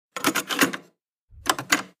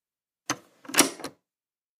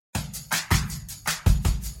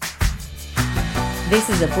This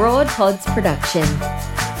is a Broad Pods production.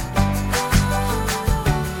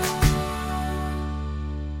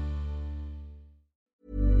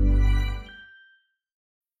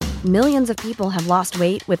 Millions of people have lost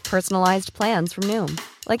weight with personalized plans from Noom.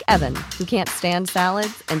 Like Evan, who can't stand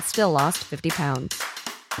salads and still lost 50 pounds.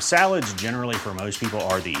 Salads generally for most people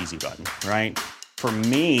are the easy button, right? For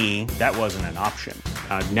me, that wasn't an option.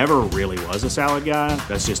 I never really was a salad guy.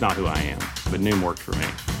 That's just not who I am. But Noom worked for me.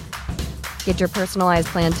 Get your personalized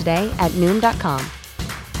plan today at Noom.com.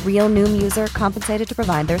 Real Noom user compensated to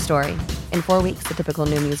provide their story. In 4 weeks, the typical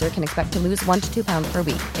Noom user can expect to lose 1 to 2 pounds per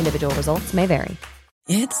week. Individual results may vary.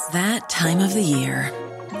 It's that time of the year.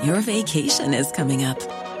 Your vacation is coming up.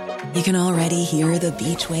 You can already hear the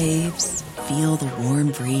beach waves, feel the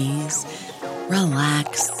warm breeze,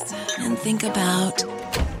 relax, and think about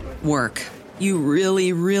work. You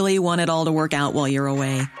really, really want it all to work out while you're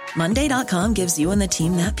away. Monday.com gives you and the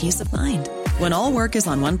team that peace of mind. When all work is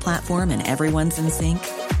on one platform and everyone's in sync,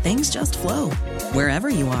 things just flow. Wherever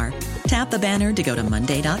you are, tap the banner to go to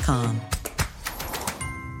Monday.com.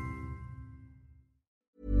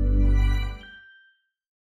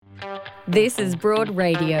 This is Broad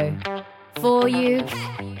Radio. For you,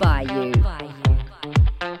 by you.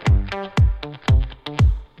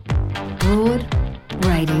 Broad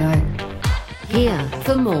Radio. Here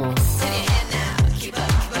for more.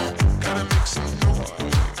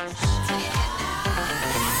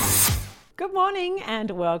 Good morning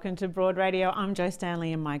and welcome to Broad Radio. I'm Jo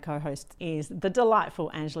Stanley and my co-host is the delightful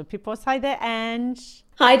Angela Pippos. Hi there, Ange.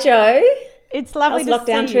 Hi, Jo. It's lovely How's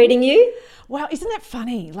to lockdown see treating you? Well, isn't it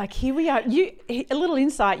funny? Like here we are. A little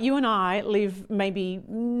insight. You and I live maybe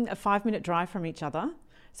a 5-minute drive from each other.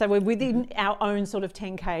 So we're within our own sort of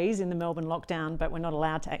 10Ks in the Melbourne lockdown, but we're not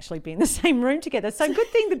allowed to actually be in the same room together. So good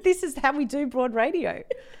thing that this is how we do Broad Radio.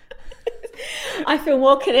 I feel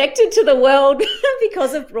more connected to the world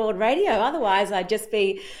because of Broad Radio. Otherwise, I'd just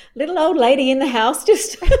be a little old lady in the house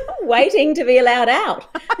just waiting to be allowed out.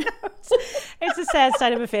 It's a sad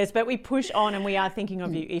state of affairs, but we push on and we are thinking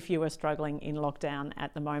of you if you are struggling in lockdown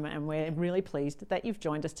at the moment, and we're really pleased that you've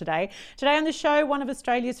joined us today. Today on the show, one of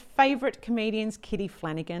Australia's favourite comedians, Kitty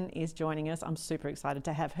Flanagan, is joining us. I'm super excited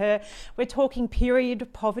to have her. We're talking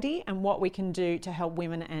period poverty and what we can do to help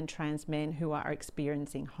women and trans men who are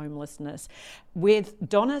experiencing homelessness with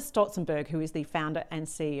Donna Stotzenberg, who is the founder and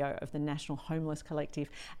CEO of the National Homeless Collective,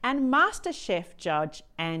 and Master Chef Judge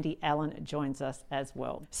Andy Allen joins us as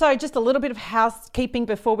well. So just a little bit of housekeeping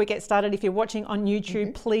before we get started. If you're watching on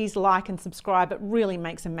YouTube, please like and subscribe. It really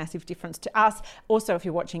makes a massive difference to us. Also, if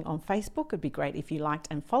you're watching on Facebook, it'd be great if you liked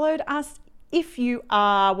and followed us. If you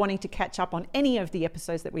are wanting to catch up on any of the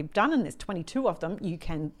episodes that we've done, and there's 22 of them, you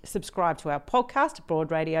can subscribe to our podcast,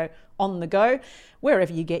 Broad Radio on the Go,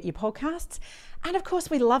 wherever you get your podcasts. And of course,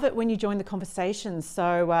 we love it when you join the conversation.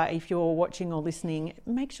 So if you're watching or listening,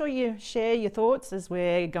 make sure you share your thoughts as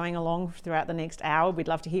we're going along throughout the next hour. We'd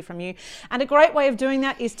love to hear from you. And a great way of doing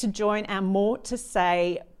that is to join our More to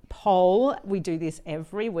Say poll. We do this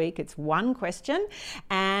every week. It's one question.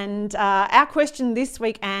 And our question this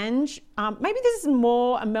week, Ange, maybe this is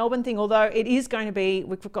more a Melbourne thing, although it is going to be,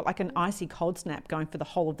 we've got like an icy cold snap going for the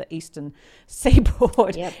whole of the eastern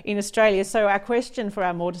seaboard in Australia. So our question for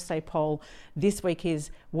our More to Say poll this week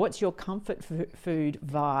is, what's your comfort food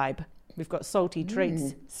vibe? We've got salty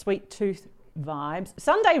treats, sweet tooth vibes,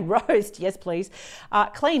 Sunday roast, yes please,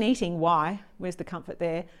 clean eating, why? Where's the comfort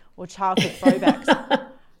there? Or childhood throwbacks?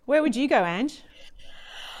 Where would you go, Ange?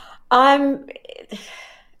 I'm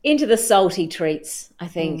into the salty treats, I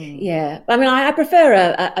think. Yeah. I mean, I prefer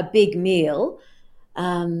a big meal,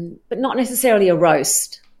 but not necessarily a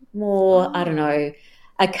roast. More, I don't know,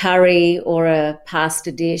 a curry or a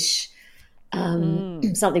pasta dish,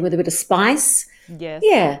 something with a bit of spice. Yes.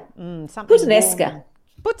 Yeah. Something puttanesca. Warm.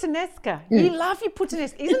 Puttanesca. You love your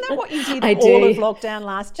puttanesca. Isn't that what you did I all do. of lockdown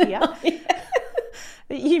last year?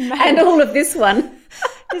 You made, and all of this one.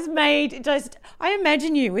 is made just, I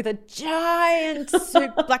imagine you with a giant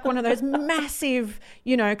soup, like one of those massive,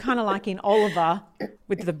 you know, kind of like in Oliver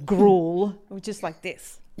with the gruel, just like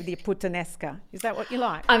this, with your puttanesca. Is that what you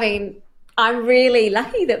like? I mean, I'm really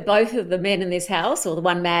lucky that both of the men in this house, or the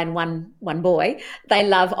one man, one boy, they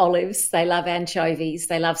love olives, they love anchovies,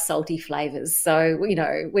 they love salty flavours. So, you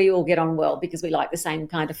know, we all get on well because we like the same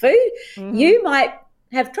kind of food. You might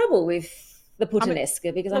have trouble with the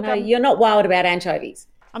puttanesca because I know you're not wild about anchovies.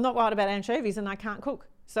 I'm not wild about anchovies and I can't cook.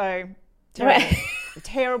 So, Right.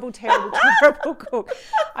 Terrible, terrible, terrible cook.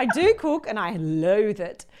 I do cook and I loathe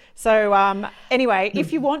it. So anyway,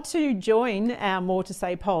 if you want to join our More to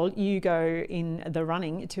Say poll, you go in the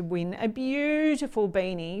running to win a beautiful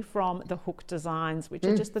beanie from the Hook Designs, which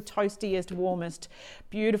are just the toastiest, warmest,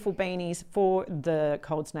 beautiful beanies for the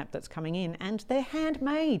cold snap that's coming in. And they're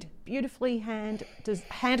handmade, beautifully hand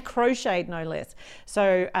crocheted, no less.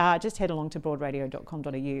 So just head along to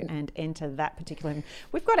broadradio.com.au and enter that particular.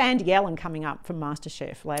 We've got Andy Allen coming up from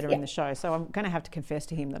MasterChef later in the show, so I'm going to have to confess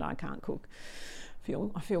to him that I can't cook.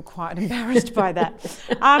 I feel quite embarrassed by that.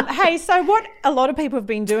 Hey, so what a lot of people have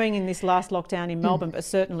been doing in this last lockdown in Melbourne, but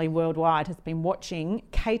certainly worldwide, has been watching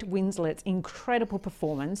Kate Winslet's incredible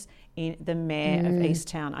performance in The Mayor of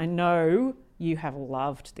Easttown. I know you have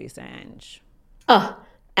loved this, Ange. Oh,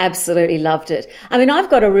 absolutely loved it. I mean, I've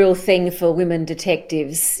got a real thing for women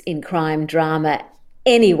detectives in crime drama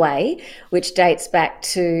anyway, which dates back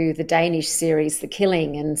to the Danish series The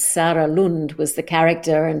Killing, and Sarah Lund was the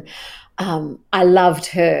character, and I loved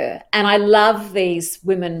her. And I love these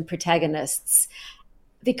women protagonists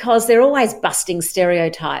because they're always busting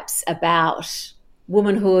stereotypes about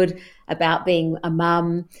womanhood, about being a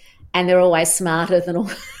mum, and they're always smarter than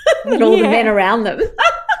all the men around them.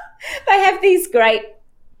 They have these great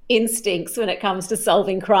instincts when it comes to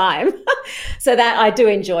solving crime. So that I do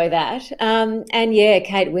enjoy that. And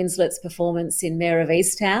Kate Winslet's performance in Mayor of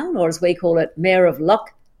Easttown, or as we call it, Mayor of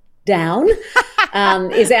Lockdown,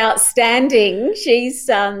 is outstanding. She's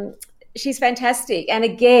fantastic. And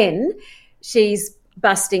again, she's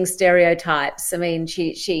busting stereotypes. I mean,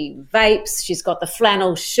 she vapes, she's got the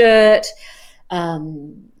flannel shirt,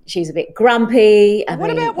 she's a bit grumpy.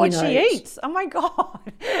 What about what she eats? Oh my God.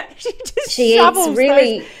 She eats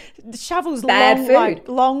really shovels bad food.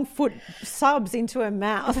 Long foot subs into her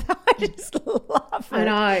mouth. I just love it. I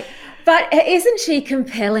know. But isn't she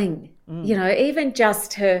compelling? You know, even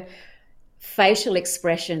just her facial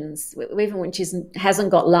expressions, even when she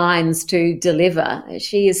hasn't got lines to deliver,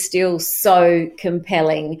 she is still so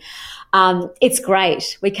compelling. It's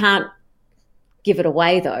great. We can't give it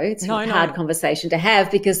away, though. It's a hard conversation to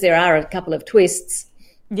have because there are a couple of twists.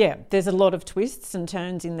 Yeah, there's a lot of twists and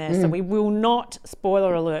turns in there, so we will not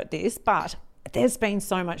spoiler alert this, but there's been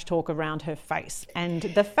so much talk around her face and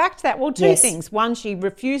the fact that, well, two things. One, she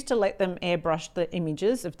refused to let them airbrush the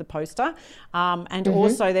images of the poster, and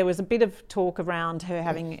also there was a bit of talk around her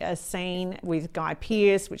having a scene with Guy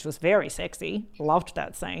Pearce, which was very sexy. Loved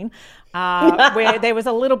that scene, where there was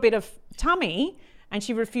a little bit of tummy and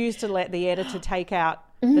she refused to let the editor take out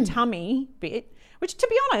the tummy bit, which, to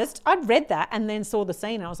be honest, I'd read that and then saw the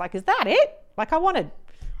scene and I was like, is that it? Like I wanted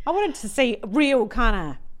to see real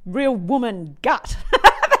woman gut.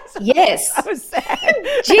 Yes. I was sad.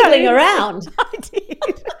 Jiggling around. I did.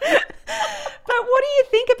 But what do you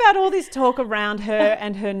think about all this talk around her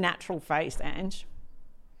and her natural face, Ange?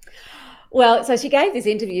 Well, so she gave this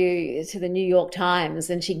interview to the New York Times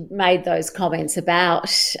and she made those comments about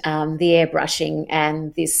the airbrushing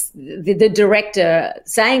and the director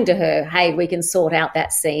saying to her, hey, we can sort out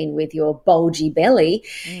that scene with your bulgy belly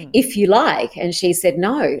if you like. And she said,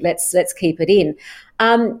 no, let's keep it in.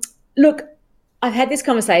 Look, I've had this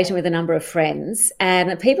conversation with a number of friends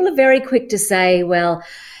and people are very quick to say, well,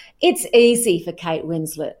 it's easy for Kate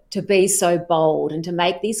Winslet to be so bold and to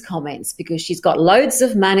make these comments because she's got loads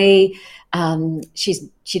of money.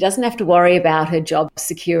 She doesn't have to worry about her job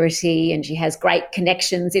security and she has great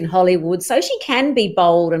connections in Hollywood. So she can be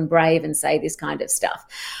bold and brave and say this kind of stuff.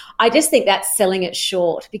 I just think that's selling it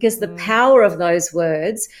short because the power of those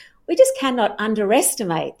words, we just cannot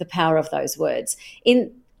underestimate the power of those words.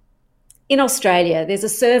 In Australia, there's a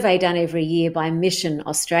survey done every year by Mission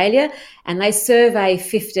Australia, and they survey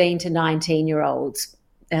 15 to 19-year-olds,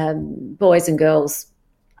 boys and girls.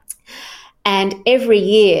 And every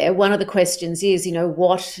year, one of the questions is,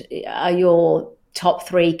 what are your top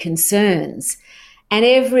 3 concerns? And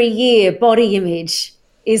every year, body image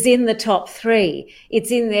is in the top 3. It's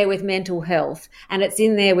in there with mental health, and it's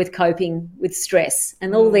in there with coping with stress.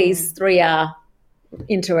 And all these 3 are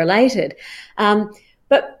interrelated.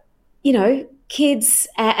 But kids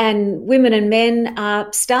and women and men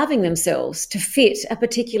are starving themselves to fit a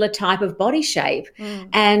particular type of body shape.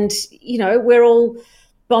 And, we're all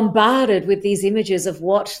bombarded with these images of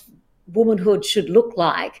what womanhood should look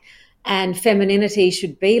like and femininity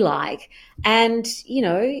should be like. And,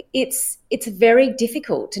 it's very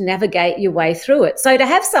difficult to navigate your way through it. So to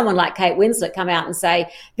have someone like Kate Winslet come out and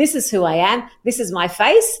say, this is who I am, this is my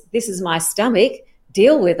face, this is my stomach,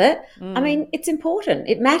 deal with it. I mean, it's important.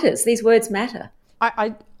 It matters. These words matter.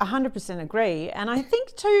 I 100% agree. And I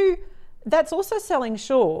think too, that's also selling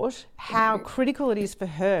short how critical it is for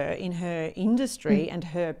her in her industry and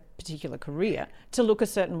her particular career to look a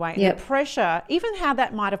certain way. And the pressure, even how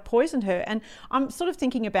that might have poisoned her. And I'm sort of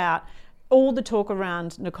thinking about all the talk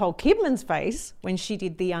around Nicole Kidman's face when she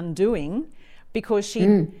did The Undoing, because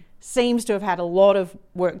she seems to have had a lot of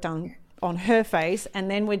work done on her face.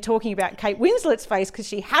 And then we're talking about Kate Winslet's face because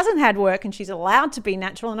she hasn't had work and she's allowed to be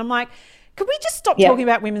natural. And I'm like, could we just stop talking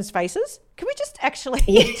about women's faces? Can we just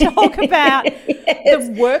actually talk about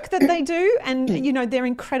the work that they do and, you know, their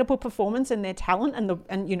incredible performance and their talent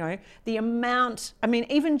and you know, the amount, I mean,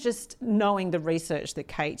 even just knowing the research that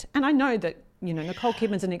Kate, and I know that, you know, Nicole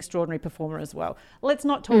Kidman's an extraordinary performer as well. Let's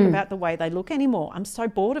not talk about the way they look anymore. I'm so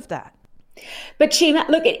bored of that. But Chima,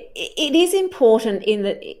 look, it is important in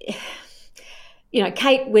that, you know,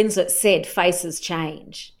 Kate Winslet said faces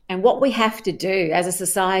change. And what we have to do as a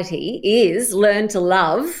society is learn to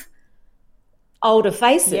love older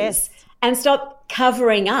faces and stop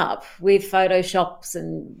covering up with Photoshops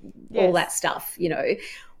and all that stuff, you know.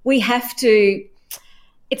 We have to,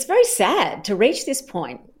 it's very sad to reach this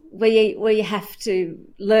point where you have to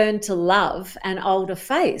learn to love an older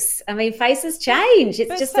face. I mean, faces change.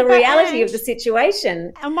 It's just the reality of the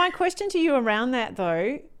situation. And my question to you around that,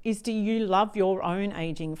 though, is do you love your own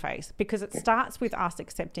aging face? Because it starts with us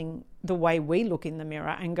accepting the way we look in the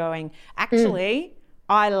mirror and going, actually,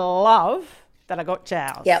 I love that I got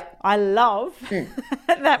jowls. Yep. I love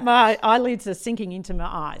that my eyelids are sinking into my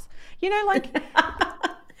eyes. You know, like,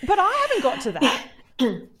 but I haven't got to that.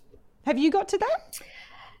 Have you got to that?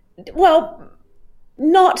 Well,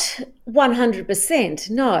 not 100%,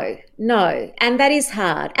 no. And that is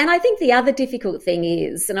hard. And I think the other difficult thing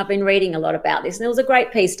is, and I've been reading a lot about this, and there was a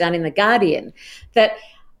great piece done in The Guardian, that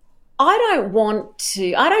I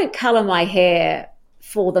don't colour my hair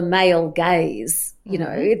for the male gaze. You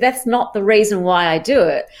know, that's not the reason why I do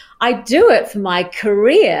it. I do it for my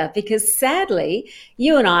career because sadly,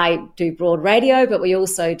 you and I do broad radio, but we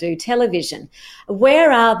also do television.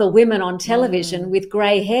 Where are the women on television with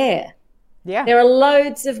grey hair? Yeah. There are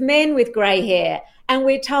loads of men with grey hair and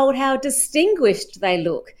we're told how distinguished they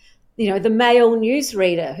look. You know, the male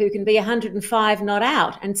newsreader who can be 105 not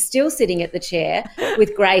out and still sitting at the chair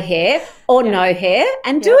with grey hair or no hair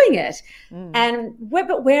and doing it.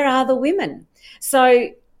 But where are the women? So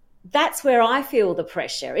that's where I feel the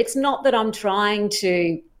pressure. It's not that I'm trying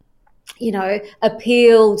to, you know,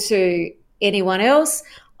 appeal to anyone else.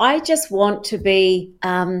 I just want to be,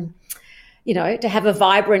 you know, to have a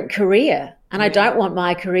vibrant career, and I don't want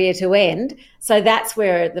my career to end. So that's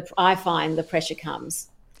where I find the pressure comes.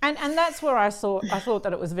 And that's where I thought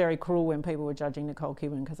that it was very cruel when people were judging Nicole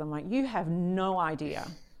Kidman, because I'm like, you have no idea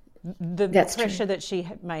the pressure that she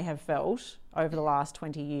may have felt over the last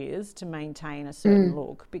 20 years to maintain a certain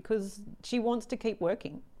look, because she wants to keep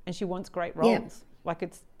working and she wants great roles. Like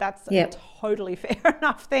that's a totally fair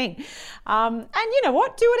enough thing. And you know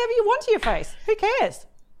what? Do whatever you want to your face. Who cares?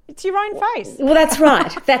 It's your own face. Well, that's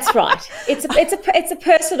right. That's right. It's a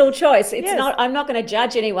personal choice. It's not. I'm not going to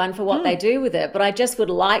judge anyone for what they do with it, but I just would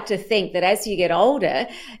like to think that as you get older,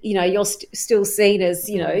 you know, you're still seen as,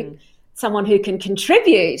 you know, someone who can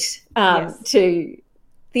contribute to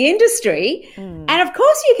the industry. And of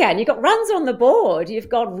course you can. You've got runs on the board. You've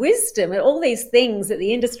got wisdom and all these things that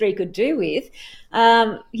the industry could do with.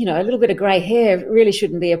 You know, a little bit of grey hair really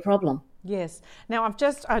shouldn't be a problem. Yes. Now, I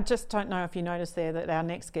just don't know if you noticed there that our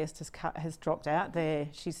next guest has dropped out there.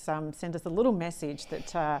 She's sent us a little message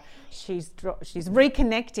that she's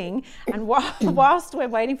reconnecting, and whilst we're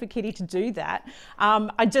waiting for Kitty to do that,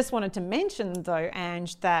 I just wanted to mention though,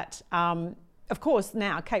 Ange, that of course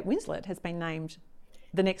now Kate Winslet has been named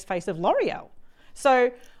the next face of L'Oreal.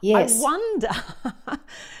 So yes.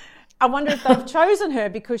 I wonder if they've chosen her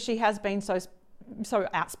because she has been so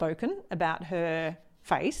outspoken about her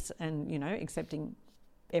face and, you know, accepting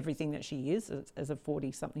everything that she is as a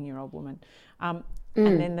 40-something-year-old woman. And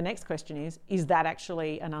then the next question is that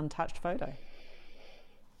actually an untouched photo?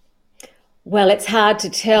 Well, it's hard to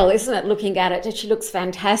tell, isn't it, looking at it? She looks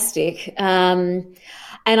fantastic. And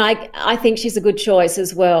I think she's a good choice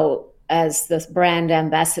as well as the brand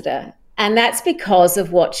ambassador. And that's because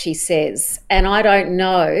of what she says. And I don't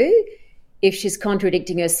know if she's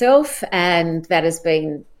contradicting herself and that has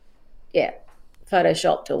been,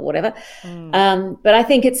 photoshopped or whatever. But I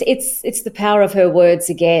think it's the power of her words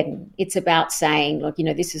again. It's about saying, look, you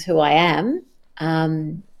know, this is who I am.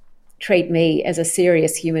 Treat me as a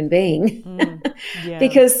serious human being.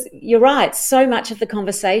 Because you're right, so much of the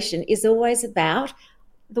conversation is always about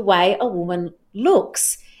the way a woman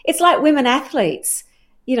looks. It's like women athletes.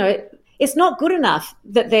 You know, it's not good enough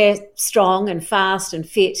that they're strong and fast and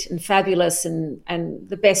fit and fabulous and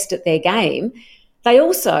the best at their game. They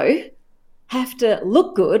also have to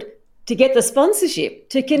look good to get the sponsorship,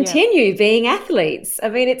 to continue being athletes. I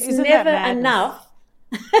mean, it's never enough.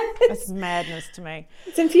 That's madness to me.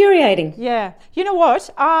 It's infuriating. Yeah. You know what?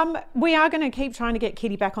 We are going to keep trying to get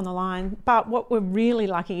Kitty back on the line, but what we're really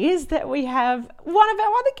lucky is that we have one of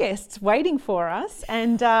our other guests waiting for us,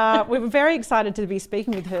 and we're very excited to be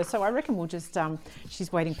speaking with her. So I reckon we'll just,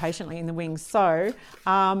 she's waiting patiently in the wings. So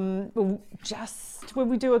will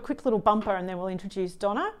we do a quick little bumper and then we'll introduce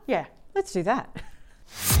Donna? Yeah, let's do that.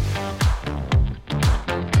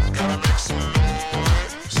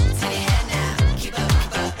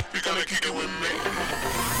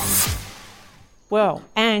 Well,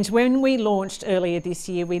 and when we launched earlier this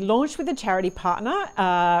year, we launched with a charity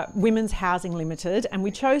partner, Women's Housing Limited, and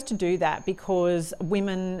we chose to do that because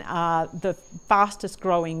women are the fastest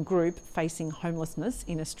growing group facing homelessness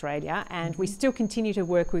in Australia, and we still continue to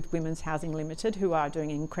work with Women's Housing Limited, who are doing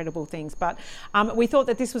incredible things. But we thought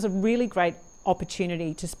that this was a really great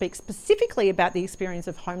opportunity to speak specifically about the experience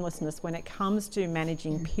of homelessness when it comes to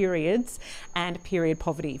managing periods and period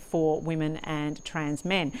poverty for women and trans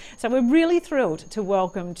men. So we're really thrilled to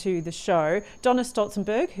welcome to the show Donna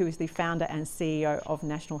Stolzenberg, who is the founder and CEO of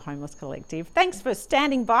National Homeless Collective. Thanks for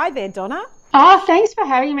standing by there, Donna. Oh, thanks for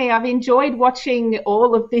having me. I've enjoyed watching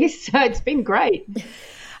all of this. It's been great.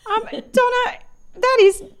 Donna, that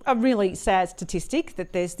is a really sad statistic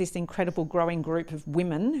that there's this incredible growing group of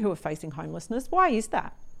women who are facing homelessness. Why is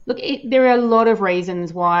that? Look, there are a lot of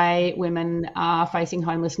reasons why women are facing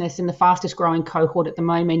homelessness, and the fastest growing cohort at the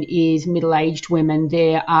moment is middle-aged women.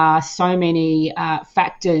 There are so many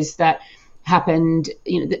factors that happened,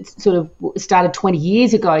 that sort of started 20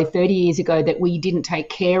 years ago, 30 years ago, that we didn't take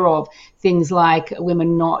care of. Things like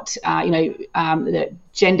women not, the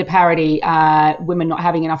gender parity, women not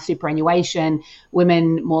having enough superannuation,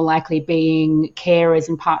 women more likely being carers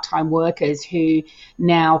and part-time workers who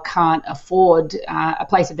now can't afford a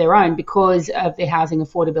place of their own because of the housing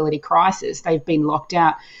affordability crisis. They've been locked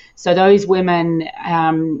out. So those women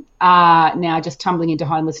are now just tumbling into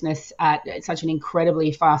homelessness at such an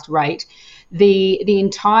incredibly fast rate. The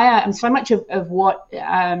entire, and so much of what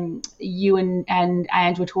you and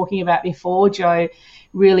Ange were talking about before, Joe,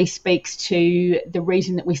 really speaks to the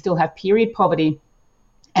reason that we still have period poverty.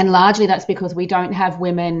 And largely that's because we don't have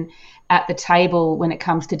women at the table when it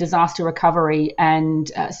comes to disaster recovery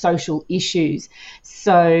and social issues.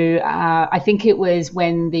 So I think it was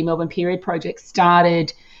when the Melbourne Period Project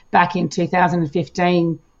started back in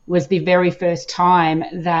 2015 was the very first time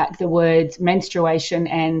that the words menstruation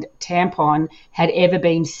and tampon had ever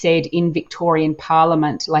been said in Victorian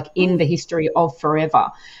Parliament, like in the history of forever.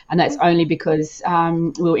 And that's only because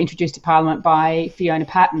we were introduced to Parliament by Fiona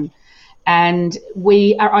Patten. And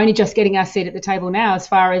we are only just getting our seat at the table now as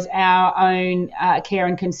far as our own care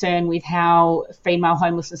and concern with how female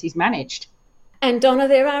homelessness is managed. And Donna,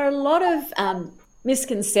 there are a lot of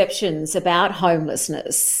misconceptions about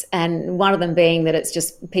homelessness, and one of them being that it's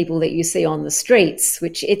just people that you see on the streets,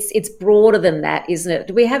 which it's broader than that, isn't it?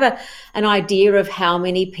 Do we have an idea of how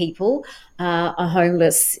many people are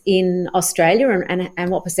homeless in Australia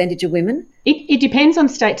and what percentage of women? It depends on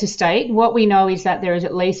state to state. What we know is that there is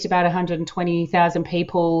at least about 120,000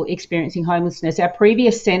 people experiencing homelessness. Our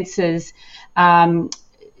previous census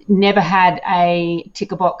never had a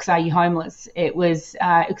ticker box, are you homeless? It was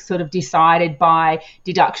sort of decided by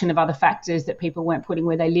deduction of other factors that people weren't putting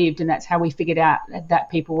where they lived, and that's how we figured out that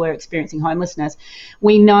people were experiencing homelessness.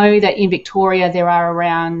 We know that in Victoria there are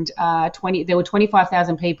around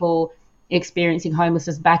 25,000 people experiencing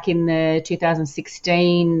homelessness back in the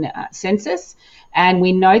 2016 census, and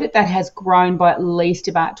we know that has grown by at least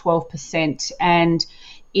about 12%. And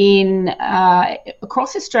in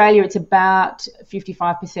across Australia, it's about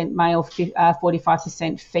 55% male,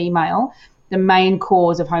 45% female. The main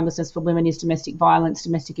cause of homelessness for women is domestic violence,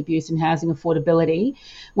 domestic abuse, and housing affordability.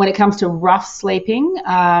 When it comes to rough sleeping,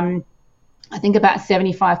 I think about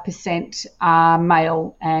 75% are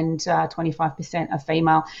male and 25% are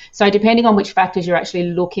female. So depending on which factors you're actually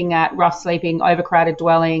looking at, rough sleeping, overcrowded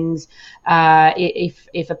dwellings,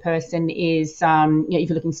 if a person is, if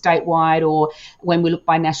you're looking statewide, or when we look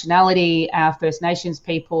by nationality, our First Nations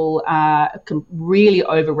people are really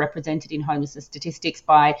overrepresented in homelessness statistics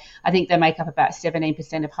by, I think they make up about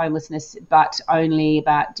 17% of homelessness, but only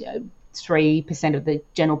about 3% of the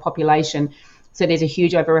general population. So there's a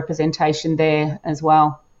huge overrepresentation there as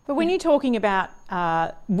well. But when you're talking about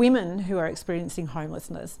women who are experiencing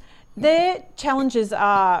homelessness, their challenges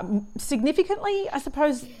are significantly, I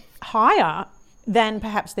suppose, higher than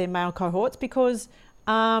perhaps their male cohorts, because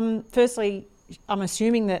Firstly, I'm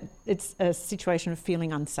assuming that it's a situation of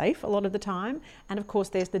feeling unsafe a lot of the time. And of course,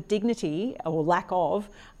 there's the dignity or lack of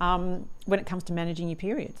when it comes to managing your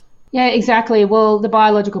periods. Yeah, exactly. Well, the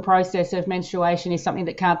biological process of menstruation is something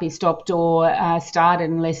that can't be stopped or started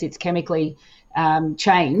unless it's chemically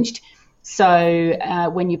changed. So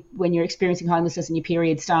when you're experiencing homelessness and your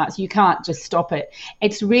period starts, you can't just stop it.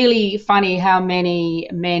 It's really funny how many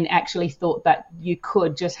men actually thought that you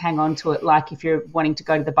could just hang on to it, like if you're wanting to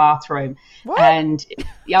go to the bathroom. What? And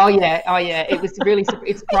oh yeah, it was really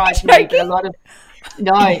it surprised me. But a lot of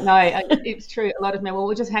no, it's true. A lot of men, well,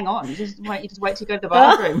 we'll just hang on. You just wait till you go to the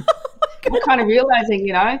bathroom. We're kind of realizing,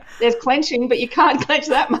 there's clenching, but you can't clench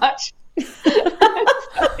that much.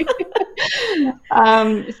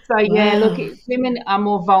 Look, women are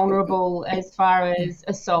more vulnerable as far as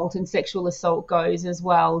assault and sexual assault goes as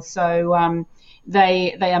well. So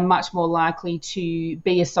they are much more likely to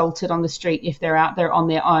be assaulted on the street if they're out there on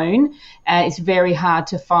their own. It's very hard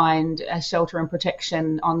to find a shelter and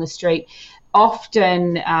protection on the street.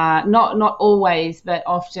 Often, not always, but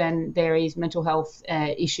often there is mental health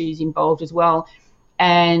issues involved as well.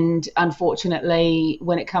 And unfortunately,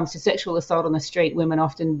 when it comes to sexual assault on the street, women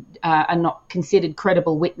often are not considered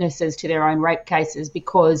credible witnesses to their own rape cases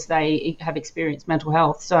because they have experienced mental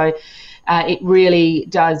health. So it really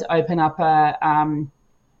does open up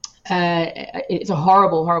it's a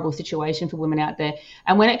horrible, horrible situation for women out there.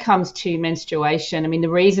 And when it comes to menstruation, I mean, the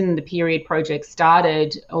reason the Period Project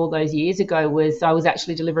started all those years ago was I was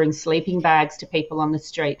actually delivering sleeping bags to people on the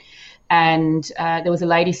street. And there was a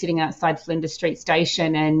lady sitting outside Flinders Street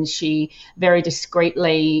Station, and she very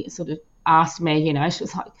discreetly sort of asked me, she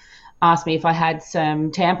was like, asked me if I had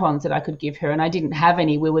some tampons that I could give her, and I didn't have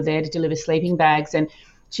any. We were there to deliver sleeping bags, and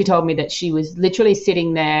she told me that she was literally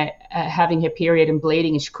sitting there having her period and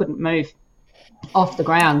bleeding, and she couldn't move off the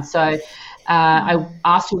ground. So I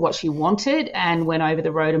asked her what she wanted and went over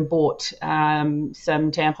the road and bought some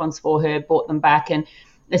tampons for her, bought them back, and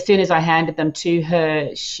as soon as I handed them to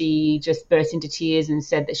her, she just burst into tears and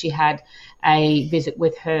said that she had a visit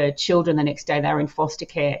with her children the next day. They were in foster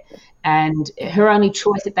care. And her only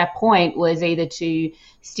choice at that point was either to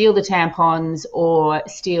steal the tampons or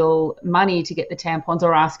steal money to get the tampons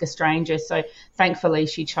or ask a stranger. So thankfully,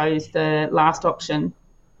 she chose the last option.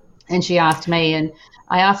 And she asked me, and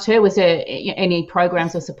I asked her, was there any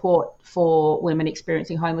programs or support for women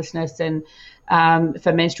experiencing homelessness and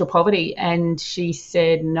for menstrual poverty? And she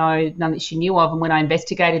said no, none that she knew of. And when I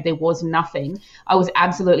investigated, there was nothing. I was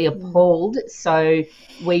absolutely appalled. So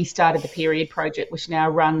we started the Period Project, which now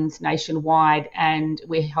runs nationwide, and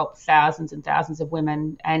we help thousands and thousands of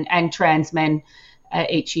women and trans men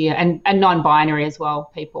each year, and non-binary as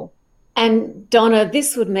well, people. And Donna,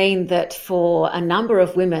 this would mean that for a number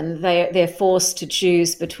of women, they're forced to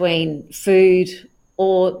choose between food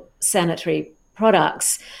or sanitary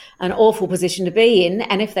products. An awful position to be in.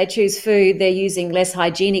 And if they choose food, they're using less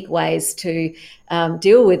hygienic ways to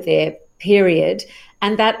deal with their period.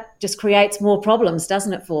 And that just creates more problems,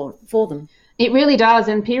 doesn't it, for them? It really does.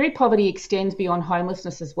 And period poverty extends beyond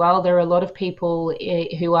homelessness as well. There are a lot of people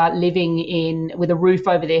who are living with a roof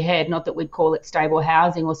over their head, not that we'd call it stable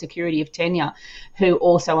housing or security of tenure, who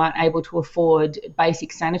also aren't able to afford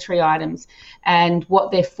basic sanitary items. And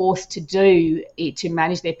what they're forced to do to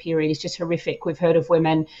manage their period is just horrific. We've heard of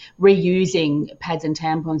women reusing pads and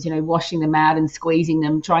tampons, washing them out and squeezing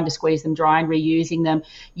them, trying to squeeze them dry and reusing them,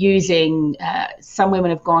 some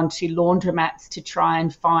women have gone to laundromats to try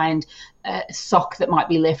and find a sock that might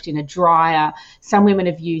be left in a dryer. Some women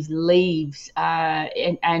have used leaves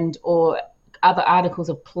or other articles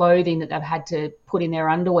of clothing that they've had to put in their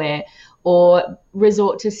underwear, or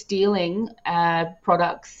resort to stealing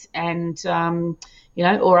products and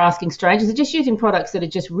or asking strangers. They're just using products that are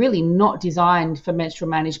just really not designed for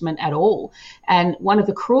menstrual management at all. And one of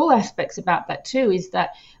the cruel aspects about that too is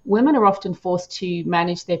that women are often forced to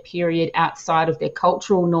manage their period outside of their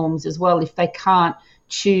cultural norms as well. If they can't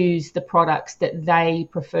choose the products that they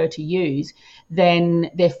prefer to use,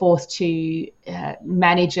 then they're forced to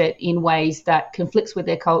manage it in ways that conflicts with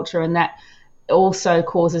their culture, and that also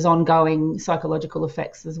causes ongoing psychological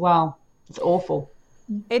effects as well. It's awful.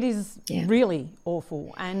 It is really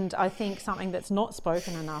awful, and I think something that's not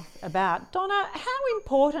spoken enough about. Donna, how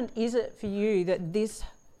important is it for you that this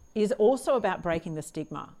is also about breaking the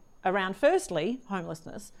stigma around, firstly,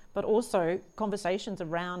 homelessness, but also conversations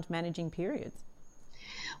around managing periods?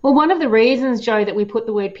 Well, one of the reasons, Jo, that we put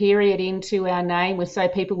the word period into our name was so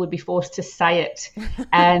people would be forced to say it.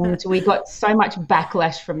 And we got so much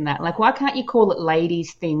backlash from that. Like, why can't you call it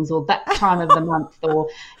ladies' things or that time of the month or,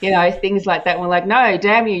 things like that? And we're like, no,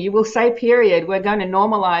 damn you, you will say period. We're going to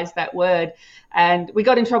normalize that word. And we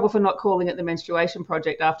got in trouble for not calling it the Menstruation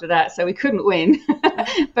Project after that, so we couldn't win.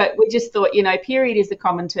 But we just thought, period is the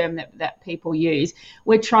common term that people use.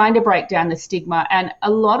 We're trying to break down the stigma, and a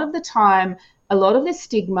lot of the time, a lot of the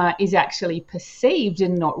stigma is actually perceived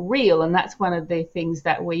and not real, and that's one of the things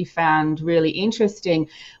that we found really interesting.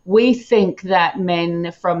 We think that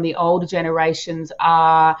men from the older generations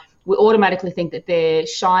we automatically think that they're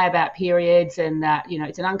shy about periods and that,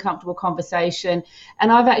 it's an uncomfortable conversation.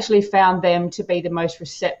 And I've actually found them to be the most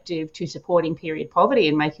receptive to supporting period poverty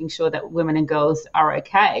and making sure that women and girls are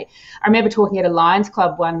okay. I remember talking at a Lions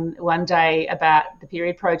Club one day about the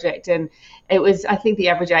Period Project, and it was, I think the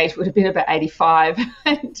average age would have been about 85,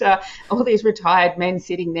 and all these retired men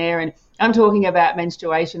sitting there, and I'm talking about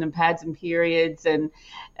menstruation and pads and periods, and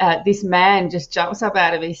this man just jumps up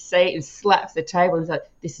out of his seat and slaps the table and is like,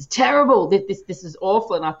 "This is terrible. This is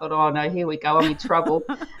awful." And I thought, oh no, here we go, I'm in trouble.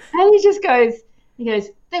 And he goes,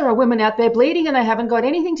 "There are women out there bleeding and they haven't got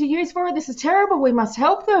anything to use for it. This is terrible. We must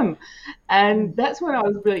help them." And that's when I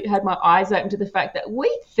really had my eyes open to the fact that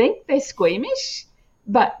we think they're squeamish,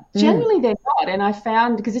 but generally they're not. And I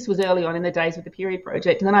found, because this was early on in the days with the Period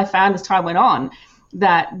Project, and then I found as time went on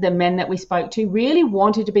that the men that we spoke to really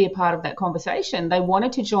wanted to be a part of that conversation. They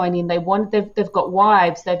wanted to join in. They've got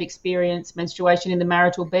wives, they've experienced menstruation in the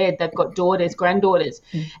marital bed, they've got daughters, granddaughters,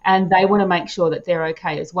 and they want to make sure that they're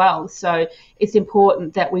okay as well. So it's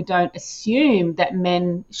important that we don't assume that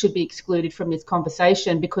men should be excluded from this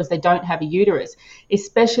conversation because they don't have a uterus,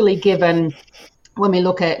 especially given when we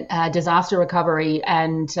look at disaster recovery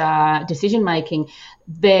and decision making,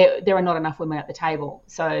 there are not enough women at the table.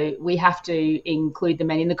 So we have to include the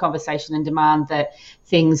men in the conversation and demand that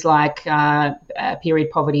things like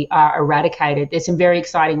period poverty are eradicated. There's some very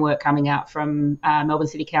exciting work coming out from Melbourne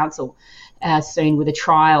City Council soon with a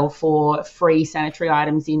trial for free sanitary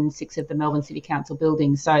items in 6 of the Melbourne City Council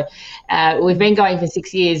buildings. So we've been going for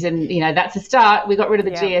 6 years, and that's a start. We got rid of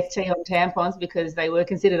the GST on tampons because they were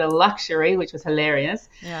considered a luxury, which was hilarious.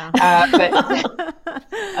 Yeah. But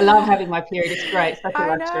I love having my period. It's great. Such a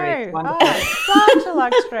luxury. It's wonderful. Such a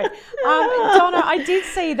luxury. Donna, I did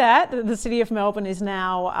see that the City of Melbourne is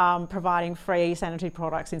now providing free sanitary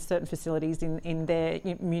products in certain facilities in their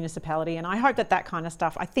municipality, and I hope that kind of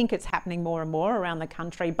stuff, I think it's happening more and more around the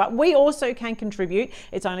country. But we also can contribute.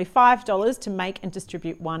 It's only $5 to make and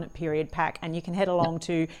distribute one period pack, and you can head along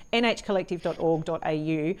to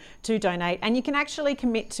nhcollective.org.au to donate, and you can actually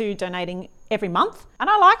commit to donating every month. And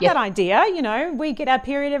I like that idea. We get our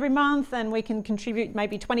period every month and we can contribute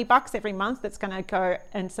maybe $20 every month that's going to go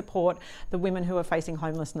and support the women who are facing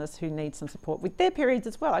homelessness, who need some support with their periods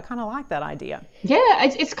as well. I kind of like that idea. Yeah,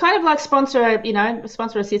 it's kind of like sponsor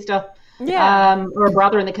a sister. Or a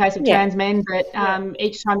brother in the case of trans men, but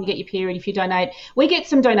each time you get your period, if you donate, we get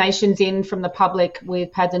some donations in from the public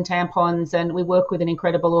with pads and tampons, and we work with an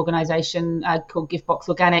incredible organisation called Giftbox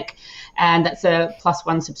Organic, and that's a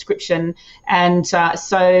 +1 subscription. And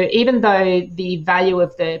so even though the value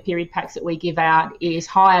of the period packs that we give out is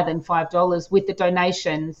higher than $5, with the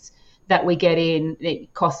donations that we get in,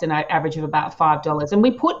 it costs an average of about $5. And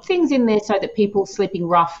we put things in there so that people sleeping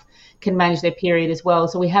rough can manage their period as well.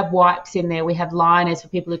 So we have wipes in there, we have liners for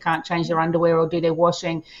people who can't change their underwear or do their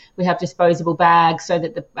washing, we have disposable bags so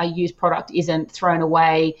that the used product isn't thrown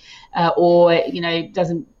away or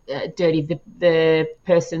doesn't dirty the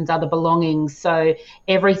person's other belongings. So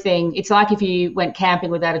everything, it's like if you went camping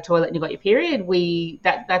without a toilet and you got your period,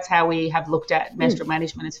 that's how we have looked at menstrual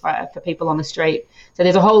management as far for people on the street. So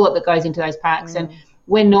there's a whole lot that goes into those packs, and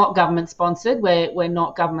we're not government sponsored, we're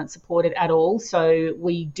not government supported at all, so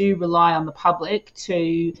we do rely on the public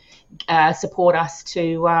to support us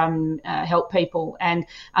to help people. And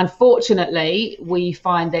unfortunately, we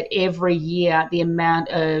find that every year the amount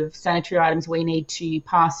of sanitary items we need to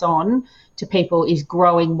pass on to people is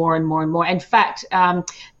growing more and more and more. In fact,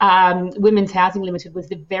 Women's Housing Limited was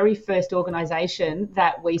the very first organisation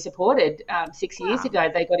that we supported 6 years ago.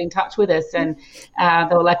 They got in touch with us and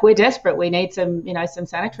they were like, "We're desperate. We need some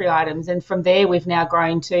sanitary items." And from there, we've now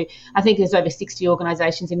grown to, I think there's over 60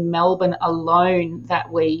 organisations in Melbourne alone that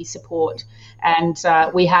we support, and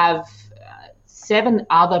we have 7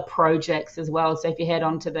 other projects as well. So if you head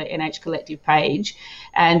on to the NH Collective page,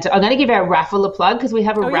 and I'm going to give our raffle a plug because we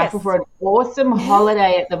have a raffle for an awesome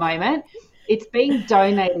holiday at the moment. It's being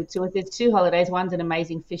donated to us. There's 2 holidays. One's an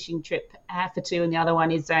amazing fishing trip for 2, and the other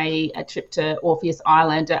one is a trip to Orpheus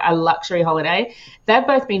Island, a luxury holiday. They've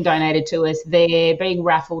both been donated to us. They're being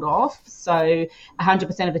raffled off. So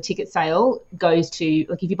 100% of the ticket sale goes to,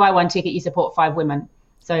 like, if you buy one ticket, you support 5 women.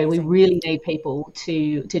 So we really need people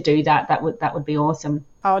to do that. That would be awesome.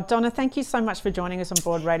 Oh, Donna, thank you so much for joining us on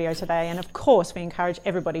Broad Radio today. And of course, we encourage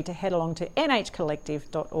everybody to head along to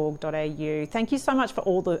nhcollective.org.au. Thank you so much for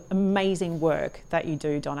all the amazing work that you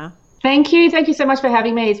do, Donna. Thank you. Thank you so much for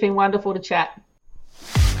having me. It's been wonderful to chat.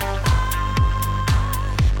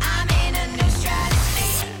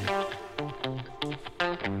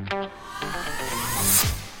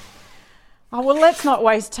 Oh, well, let's not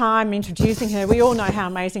waste time introducing her. We all know how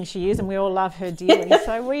amazing she is and we all love her dearly.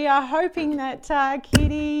 So we are hoping that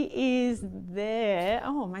Kitty is there.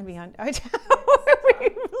 Oh, maybe we've lost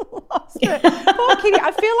her. Poor Kitty.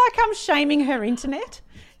 I feel like I'm shaming her internet.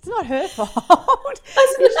 It's not her fault.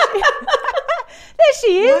 There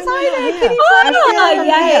she is. No, Hi there, here. Kitty. Oh,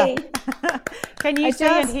 yay. Can you see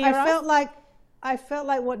and hear us? I felt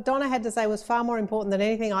like what Donna had to say was far more important than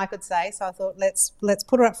anything I could say. So I thought, let's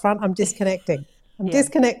put her up front. I'm disconnecting.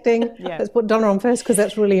 Disconnecting. Yeah. Let's put Donna on first because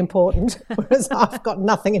that's really important. Whereas I've got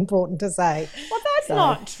nothing important to say. Well, that's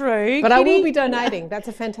not true. But Kitty. I will be donating. That's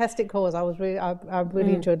a fantastic cause. I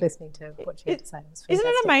really enjoyed listening to what she had to say. It was Isn't it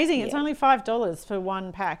fantastic. amazing? It's only $5 for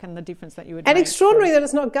one pack, and the difference that you would And make. extraordinary that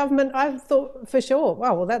it's not government. I thought for sure,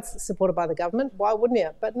 well, that's supported by the government. Why wouldn't you?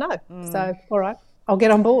 But no. So, all right, I'll get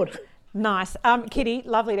on board. Nice. Kitty,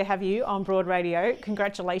 lovely to have you on Broad Radio.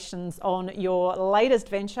 Congratulations on your latest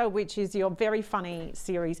venture, which is your very funny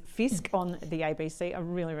series, Fisk, on the ABC. I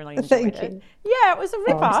really, really enjoyed it. Thank you. Yeah, it was a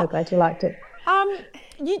ripper. Oh, I'm so glad you liked it. I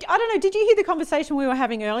don't know, did you hear the conversation we were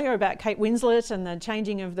having earlier about Kate Winslet and the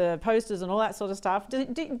changing of the posters and all that sort of stuff? Do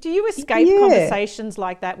you escape conversations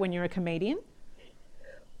like that when you're a comedian?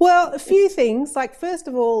 Well, a few things. Like, first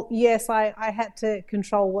of all, yes, I had to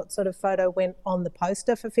control what sort of photo went on the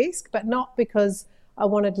poster for Fisk, but not because I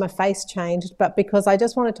wanted my face changed, but because I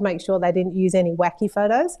just wanted to make sure they didn't use any wacky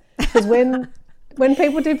photos. Because when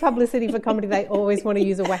people do publicity for comedy, they always want to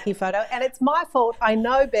use a wacky photo. And it's my fault. I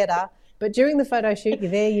know better. But during the photo shoot, you're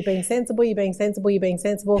there, you're being sensible,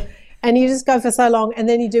 and you just go for so long, and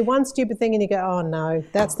then you do one stupid thing and you go, oh no,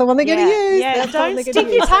 that's the one they're going to use. Yeah, That's the one don't they're stick gonna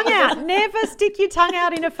your use. tongue out. Never stick your tongue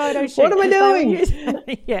out in a photo shoot. What am I doing?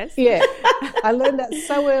 Yes. Yeah, I learned that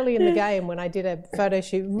so early in the game when I did a photo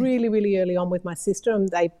shoot really, really early on with my sister, and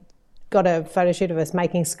they got a photo shoot of us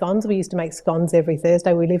making scones. We used to make scones every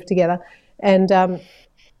Thursday. We lived together, and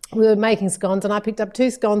we were making scones, and I picked up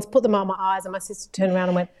 2 scones, put them on my eyes, and my sister turned around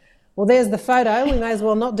and went, well, there's the photo. We may as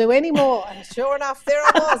well not do any more. And sure enough, there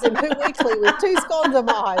I was in Pooh Weekly with 2 scones on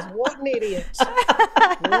my eyes. What an idiot.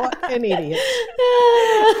 What an idiot.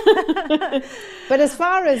 But as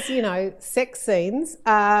far as, sex scenes,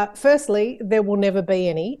 firstly, there will never be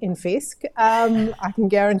any in Fisk. I can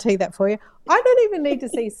guarantee that for you. I don't even need to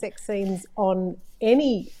see sex scenes on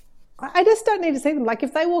any... I just don't need to see them. Like,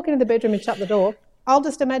 if they walk into the bedroom and shut the door, I'll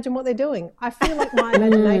just imagine what they're doing. I feel like my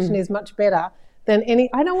imagination is much better than any.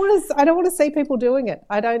 I don't want to see people doing it.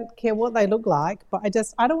 I don't care what they look like, but I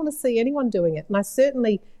don't want to see anyone doing it. And I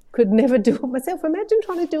certainly could never do it myself. Imagine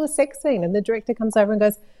trying to do a sex scene and the director comes over and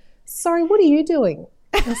goes, sorry, what are you doing?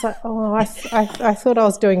 And it's like, oh, I thought I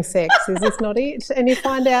was doing sex. Is this not it? And you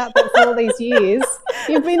find out that for all these years,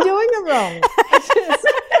 you've been doing it wrong.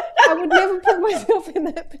 I would never put myself in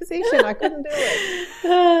that position. I couldn't do it.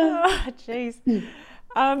 Oh, jeez.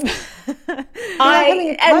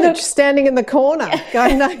 Standing in the corner,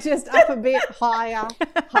 going, no, just up a bit, higher,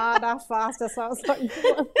 harder, faster. So I was like,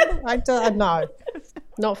 no,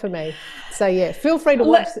 not for me. So yeah, feel free to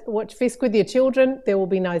watch Fisk with your children. There will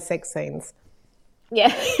be no sex scenes.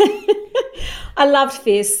 Yeah. I loved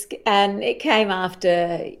Fisk, and it came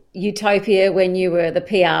after Utopia when you were the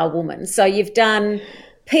PR woman. So you've done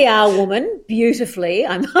PR woman beautifully,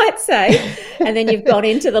 I might say, and then you've gone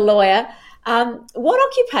into the lawyer. What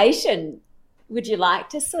occupation would you like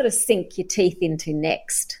to sort of sink your teeth into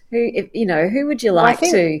next? Who would you like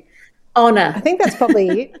to honour? I think that's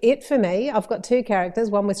probably it for me. I've got 2 characters,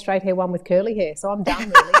 one with straight hair, one with curly hair, so I'm done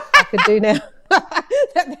really. I could do now.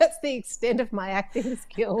 That's the extent of my acting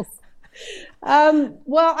skills.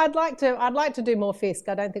 Well, I'd like to do more Fisk.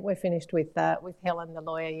 I don't think we're finished with Helen the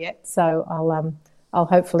lawyer yet, so I'll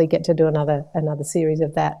hopefully get to do another series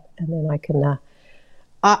of that, and then I can.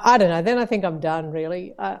 I don't know. Then I think I'm done.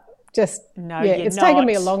 Really, it's taken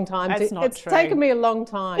me a long time. Taken me a long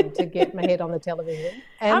time to get my head on the television,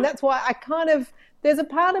 and that's why there's a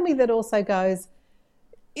part of me that also goes,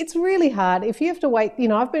 it's really hard if you have to wait.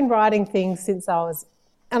 I've been writing things since I was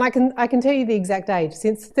and I can tell you the exact age.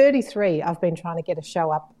 Since 33, I've been trying to get a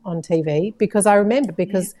show up on TV because I remember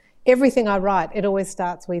everything I write, it always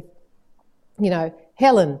starts with,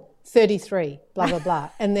 Helen, 33, blah, blah, blah.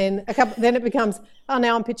 And then then it becomes,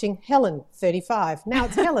 now I'm pitching Helen, 35. Now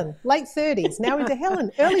it's Helen, late 30s. Now into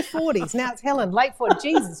Helen, early 40s. Now it's Helen, late 40s.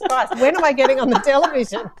 Jesus Christ, when am I getting on the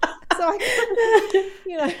television? So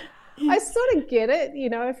I sort of get it,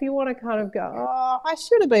 if you want to kind of go, I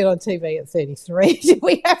should have been on TV at 33. Did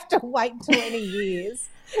we have to wait 20 years?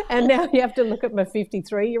 And now you have to look at my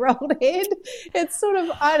 53-year-old head. It's sort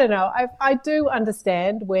of, I don't know. I do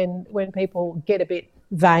understand when people get a bit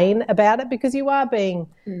vain about it because you are being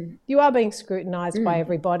scrutinised by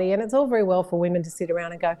everybody, and it's all very well for women to sit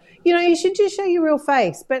around and go, you should just show your real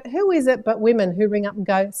face. But who is it but women who ring up and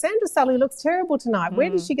go, Sandra Sully looks terrible tonight. Where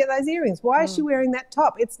did she get those earrings? Why is she wearing that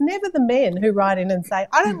top? It's never the men who write in and say,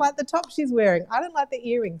 I don't like the top she's wearing. I don't like the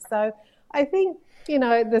earrings. So I think,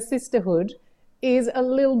 the sisterhood is a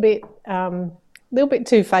little bit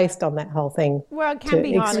two-faced on that whole thing. Well, it can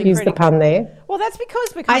be highly excuse critical. the pun there. Well, that's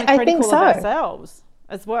because we're kind of critical of ourselves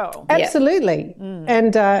as well. Absolutely.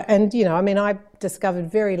 And I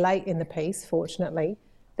discovered very late in the piece, fortunately,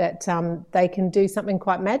 that they can do something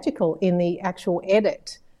quite magical in the actual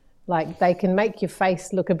edit. Like they can make your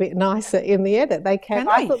face look a bit nicer in the edit. They can.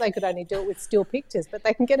 I thought they could only do it with still pictures, but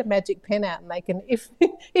they can get a magic pen out and they can,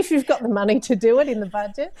 if you've got the money to do it in the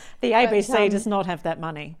budget. The ABC does not have that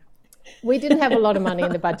money. We didn't have a lot of money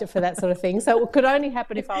in the budget for that sort of thing, so it could only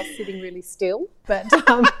happen if I was sitting really still. But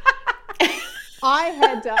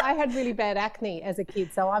I had really bad acne as a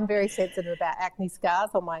kid, so I'm very sensitive about acne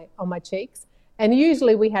scars on my cheeks. And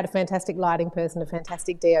usually we had a fantastic lighting person, a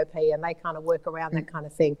fantastic DOP, and they kind of work around that kind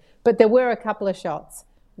of thing. But there were a couple of shots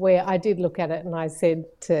where I did look at it and I said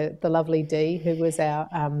to the lovely Dee, who was our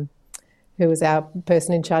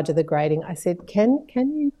person in charge of the grading, I said, "Can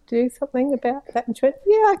you do something about that?" And she went,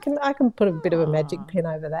 "Yeah, I can put a bit of a magic pen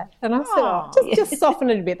over that." And I said, just soften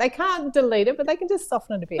it a bit. They can't delete it, but they can just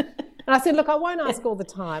soften it a bit. And I said, "Look, I won't ask all the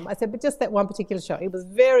time." I said, "But just that one particular shot, it was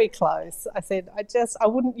very close." I said, I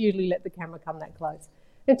wouldn't usually let the camera come that close."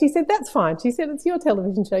 And she said, "That's fine." She said, "It's your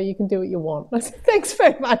television show. You can do what you want." I said, "Thanks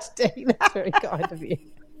very much, Dee. That's very kind of you."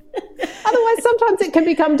 Otherwise, sometimes it can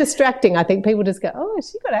become distracting. I think people just go, "Oh,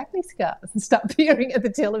 she got acne scars," and start peering at the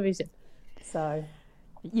television. So,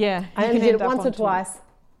 yeah, I only did it once or twice.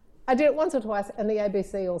 I did it once or twice, and the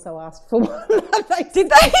ABC also asked for one. Did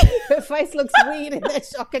they? Her face looks weird in that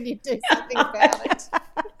shot. Can you do something about it?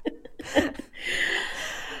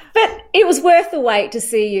 But it was worth the wait to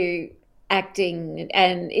see you acting,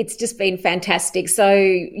 and it's just been fantastic. So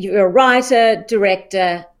you're a writer,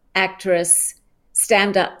 director, actress,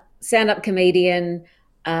 stand-up comedian.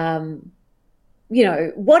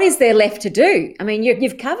 What is there left to do? I mean,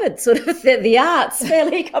 you've covered sort of the arts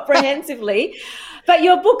fairly comprehensively, but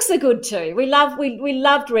your books are good too. We loved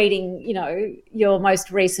reading, your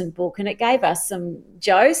most recent book, and it gave us some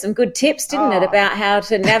good tips, didn't it, about how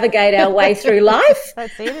to navigate our way through life.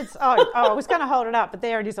 That's it. I was going to hold it up, but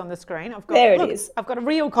there it is on the screen. It is. I've got a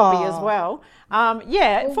real copy as well.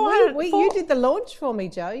 You did the launch for me,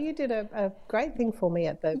 Jo. You did a great thing for me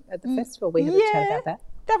at the festival. We had a chat about that.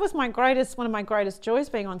 That was one of my greatest joys,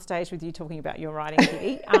 being on stage with you talking about your writing,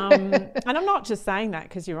 Kitty. And I'm not just saying that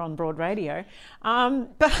because you're on Broad Radio,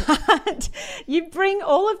 but you bring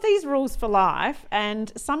all of these rules for life,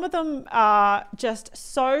 and some of them are just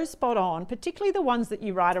so spot on, particularly the ones that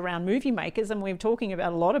you write around movie makers, and we're talking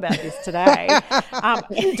about a lot about this today.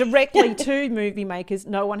 Directly to movie makers,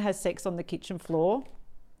 no one has sex on the kitchen floor.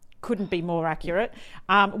 Couldn't be more accurate.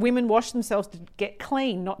 Women wash themselves to get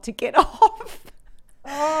clean, not to get off.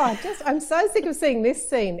 I'm so sick of seeing this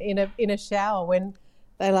scene in a shower when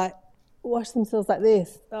they like wash themselves like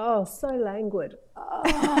this. Oh, so languid.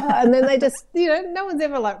 And then they just, no one's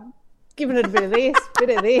ever like given it a bit of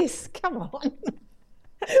this. Come on.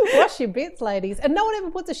 Wash your bits, ladies. And no one ever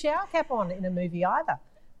puts a shower cap on in a movie either.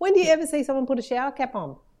 When do you ever see someone put a shower cap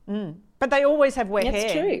on? But they always have wet hair.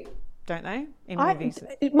 That's true. Don't they? In movies.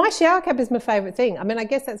 My shower cap is my favourite thing. I mean, I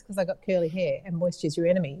guess that's because I got curly hair and moisture's your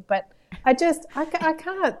enemy. But I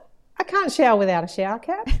can't shower without a shower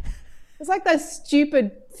cap. It's like those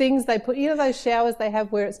stupid things they put, those showers they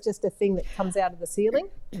have where it's just a thing that comes out of the ceiling.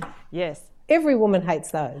 Yes. Every woman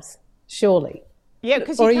hates those, surely. Yeah,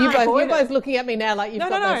 because you're both looking at me now like you've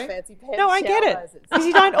got those fancy pants. No, I get it. Because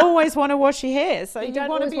you don't always want to wash your hair, so you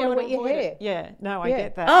want to be able to wet your hair. Yeah, no, I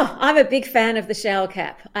get that. Oh, I'm a big fan of the shower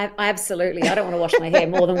cap. I absolutely. I don't want to wash my hair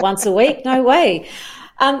more than once a week. No way.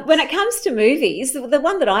 When it comes to movies, the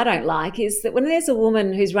one that I don't like is that when there's a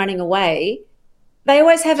woman who's running away, they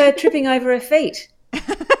always have her tripping over her feet.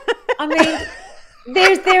 I mean,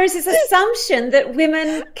 there is this assumption that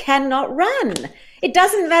women cannot run. It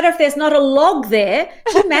doesn't matter if there's not a log there.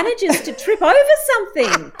 She manages to trip over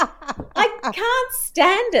something. I can't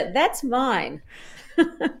stand it. That's mine.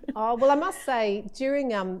 Oh, well, I must say, during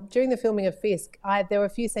the filming of Fisk, there were a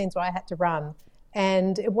few scenes where I had to run,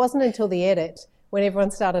 and it wasn't until the edit when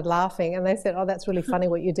everyone started laughing and they said, "Oh, that's really funny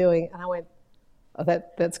what you're doing," and I went, "Oh,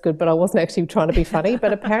 that's good," but I wasn't actually trying to be funny.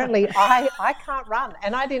 But apparently, I can't run,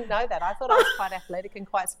 and I didn't know that. I thought I was quite athletic and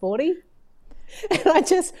quite sporty, and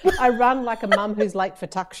I run like a mum who's late for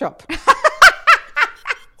tuck shop. It's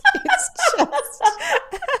just.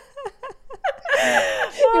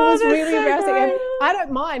 It was really embarrassing. And I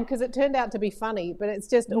don't mind because it turned out to be funny, but it's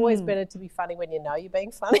just always better to be funny when you know you're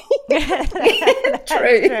being funny.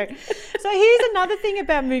 True. So here's another thing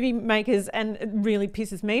about movie makers, and it really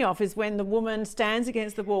pisses me off, is when the woman stands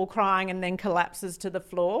against the wall crying and then collapses to the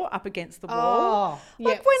floor up against the wall. Oh,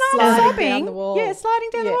 like when I'm sobbing, down the wall. sliding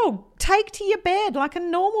down the wall. Take to your bed like a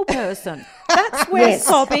normal person. That's where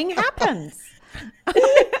sobbing happens.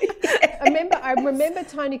 I remember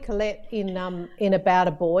Toni Collette in About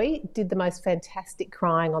a Boy did the most fantastic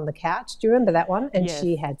crying on the couch. Do you remember that one? And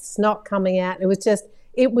she had snot coming out. It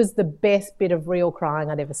was the best bit of real crying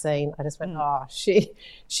I'd ever seen. I just went, oh,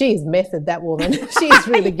 she's method, that woman. She's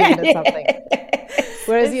really given it something.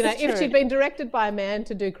 Whereas, if she'd been directed by a man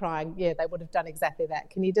to do crying, they would have done exactly that.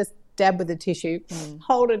 Can you just dab with a tissue,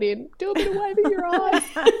 hold it in, do a bit of waving your eyes?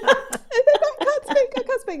 I can't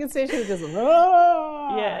speak. And so she was just,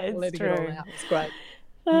 it's letting true. it all out. It's great.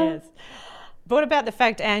 Yes. But what about the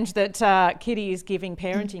fact, Ange, that Kitty is giving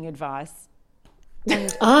parenting advice?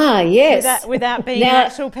 Yes. Without being an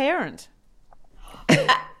actual parent.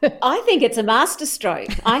 I think it's a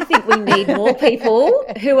masterstroke. I think we need more people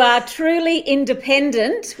who are truly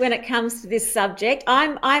independent when it comes to this subject.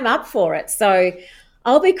 I'm up for it. So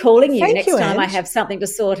I'll be calling you next time I have something to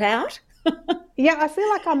sort out. Yeah, I feel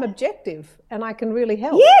like I'm objective and I can really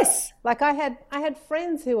help. Yes. Like I had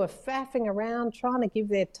friends who were faffing around trying to give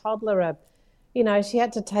their toddler she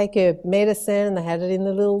had to take her medicine and they had it in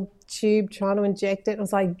the little tube trying to inject it. And I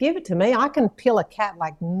was like, give it to me. I can pill a cat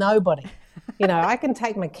like nobody. I can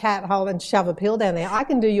take my cat hole and shove a pill down there. I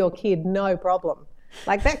can do your kid no problem.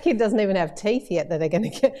 Like that kid doesn't even have teeth yet that they're going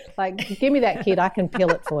to get. Like, give me that kid. I can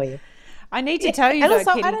pill it for you. I need to tell you, and though,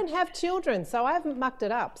 also, Kitty, I don't have children, so I haven't mucked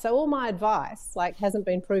it up. So all my advice, hasn't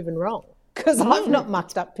been proven wrong because I've not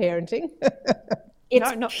mucked up parenting.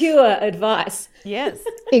 It's pure advice. Yes.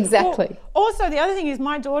 Exactly. Well, also, the other thing is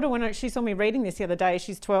my daughter, when she saw me reading this the other day,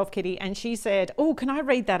 she's 12, Kitty, and she said, "Oh, can I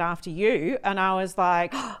read that after you?" And I was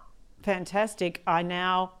like, fantastic. I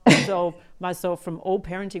now absolve myself from all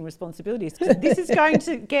parenting responsibilities. This is going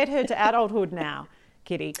to get her to adulthood now.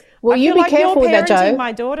 Kitty. Well, you be careful with that, Jo. You're parenting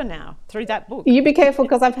my daughter now through that book. You be careful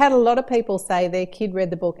because I've had a lot of people say their kid read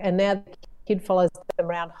the book and now the kid follows them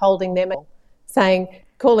around holding them,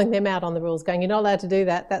 calling them out on the rules, going, "You're not allowed to do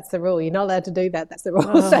that, that's the rule. You're not allowed to do that, that's the rule."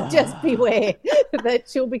 Oh. So just beware that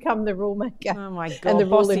she'll become the rule maker. Oh my God, and the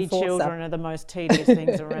bossy children are the most tedious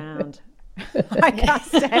things around. I can't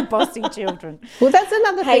stand bossy children. Well, that's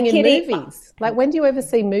another thing in movies. Like, when do you ever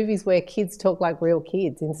see movies where kids talk like real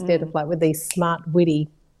kids instead of with these smart, witty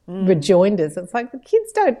rejoinders? It's like the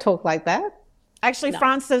kids don't talk like that. Actually,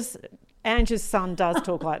 Francis, Ange's son, does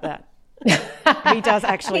talk like that. He does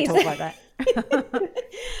actually talk like that.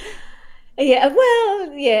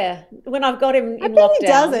 When I've got him in lockdown, he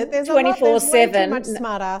does it. There's 24/7. There's way too much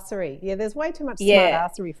smart-assery. Yeah, there's way too much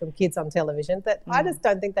smart-assery from kids on television that I just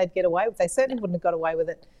don't think they'd get away with. They certainly wouldn't have got away with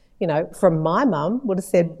it. From my mum would have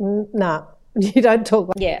said, "Nah, you don't talk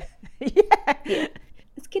like that." Yeah.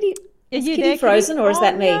 Is Kitty frozen, Kitty? Or is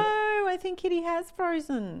that me? No, I think Kitty has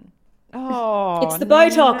frozen. Oh, it's the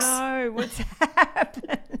Botox. No, what's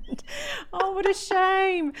happened? Oh, what a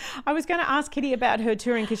shame. I was going to ask Kitty about her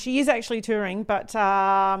touring because she is actually touring, but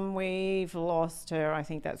we've lost her. I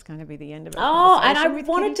think that's going to be the end of it. Oh, and I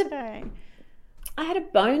wanted to. Today. I had a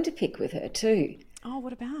bone to pick with her too. Oh,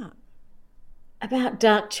 what about? About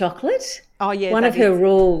dark chocolate. Oh, yeah. One of her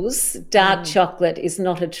rules, dark chocolate is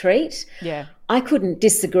not a treat. Yeah. I couldn't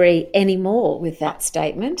disagree any more with that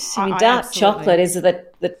statement. I mean, dark chocolate is the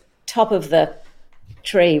top of the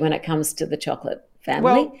tree when it comes to the chocolate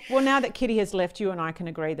family. Well, now that Kitty has left, you and I can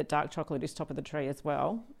agree that dark chocolate is top of the tree as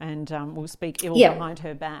well, and we'll speak ill behind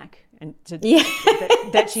her back and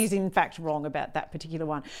that she's in fact wrong about that particular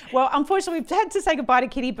one. Well, unfortunately, we've had to say goodbye to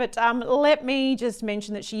Kitty, but let me just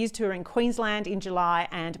mention that she is touring Queensland in July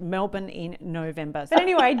and Melbourne in November. But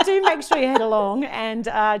anyway, do make sure you head along and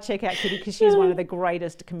check out Kitty because she's one of the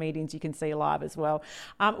greatest comedians you can see live as well.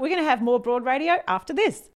 We're going to have more Broad Radio after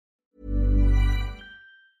this.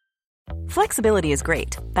 Flexibility is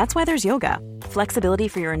great. That's why there's yoga. Flexibility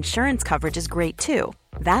for your insurance coverage is great too.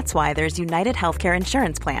 That's why there's United Healthcare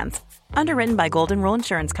Insurance Plans. Underwritten by Golden Rule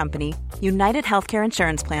Insurance Company, United Healthcare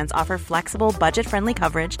Insurance Plans offer flexible, budget-friendly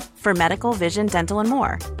coverage for medical, vision, dental, and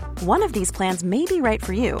more. One of these plans may be right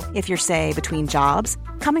for you if you're, say, between jobs,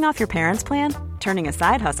 coming off your parents' plan, turning a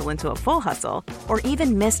side hustle into a full hustle, or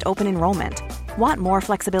even missed open enrollment. Want more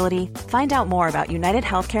flexibility? Find out more about United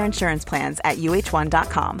Healthcare Insurance Plans at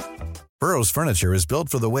uh1.com. Burrow's furniture is built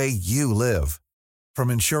for the way you live.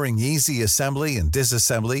 From ensuring easy assembly and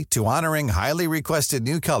disassembly to honoring highly requested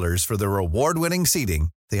new colors for their award-winning seating,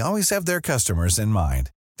 they always have their customers in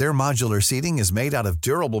mind. Their modular seating is made out of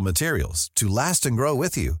durable materials to last and grow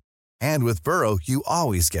with you. And with Burrow, you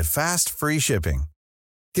always get fast, free shipping.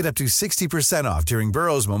 Get up to 60% off during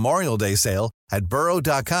Burrow's Memorial Day sale at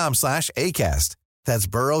burrow.com/ACAST. That's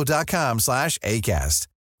burrow.com/ACAST.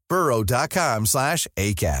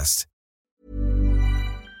 burrow.com/ACAST.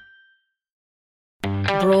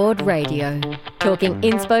 Broad Radio, talking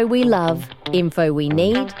inspo we love, info we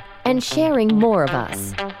need, and sharing more of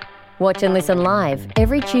us. Watch and listen live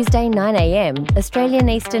every Tuesday 9 a.m. Australian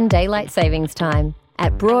Eastern Daylight Savings Time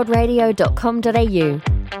at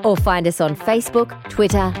broadradio.com.au or find us on Facebook,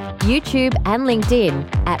 Twitter, YouTube and LinkedIn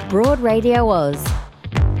at Broad Radio Oz.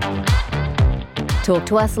 Talk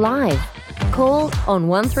to us live. Call on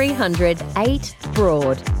 1300 8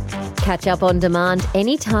 Broad. Catch up on demand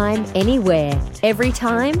anytime, anywhere, every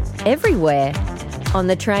time, everywhere. On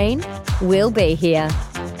the train, we'll be here.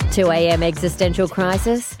 2 a.m. existential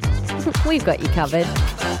crisis? We've got you covered.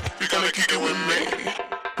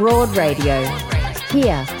 Broad Radio.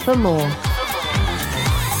 Here for more.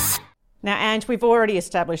 Now, Ange, we've already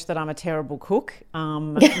established that I'm a terrible cook.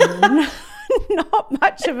 Not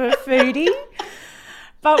much of a foodie.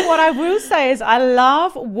 But what I will say is I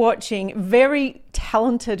love watching very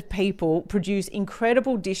talented people produce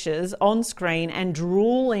incredible dishes on screen and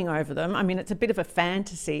drooling over them. I mean, it's a bit of a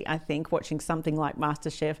fantasy, I think, watching something like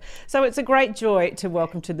MasterChef. So it's a great joy to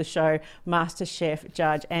welcome to the show MasterChef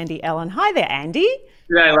judge Andy Allen. Hi there, Andy.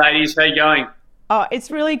 G'day, ladies. How you going? Oh,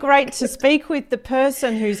 it's really great to speak with the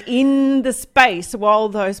person who's in the space while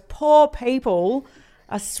those poor people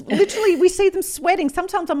are literally, we see them sweating.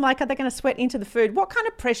 Sometimes I'm like, are they going to sweat into the food? What kind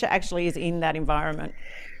of pressure actually is in that environment?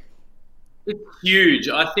 It's huge.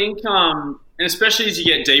 I think, and especially as you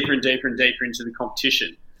get deeper and deeper and deeper into the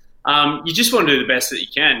competition, you just want to do the best that you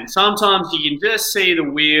can. Sometimes you can just see the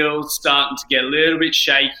wheels starting to get a little bit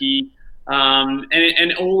shaky,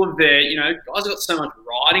 and all of their, guys have got so much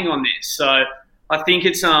riding on this. So I think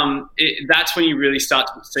it's that's when you really start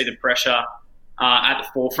to see the pressure at the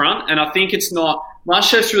forefront. And I think it's not,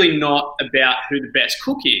 MasterChef's really not about who the best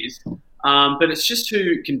cook is, but it's just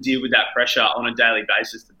who can deal with that pressure on a daily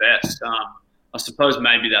basis the best. I suppose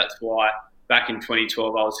maybe that's why back in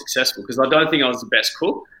 2012 I was successful, because I don't think I was the best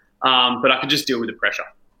cook, but I could just deal with the pressure.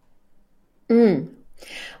 Well,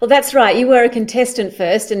 that's right. You were a contestant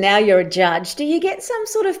first and now you're a judge. Do you get some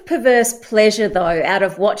sort of perverse pleasure, though, out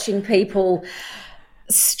of watching people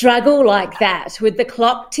struggle like that with the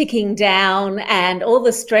clock ticking down and all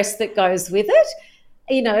the stress that goes with it?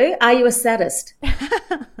 Are you a sadist?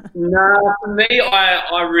 No, for me,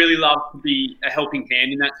 I really love to be a helping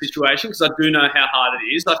hand in that situation, because I do know how hard it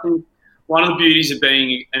is. I think one of the beauties of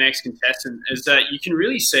being an ex-contestant is that you can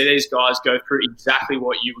really see these guys go through exactly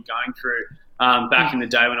what you were going through back in the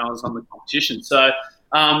day when I was on the competition. So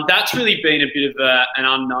that's really been a bit of an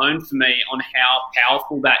unknown for me on how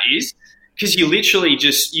powerful that is, because you literally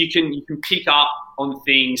just you can pick up on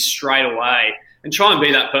things straight away and try and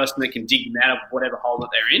be that person that can dig them out of whatever hole that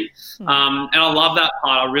they're in. And I love that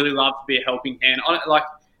part. I really love to be a helping hand.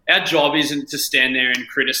 Our job isn't to stand there and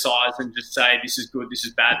criticise and just say this is good, this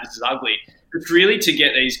is bad, this is ugly. It's really to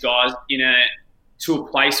get these guys to a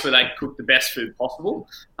place where they can cook the best food possible,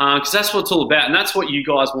 because that's what it's all about, and that's what you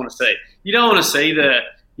guys want to see. You don't want to see the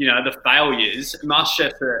failures.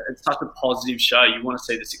 MasterChef, it's such a positive show. You want to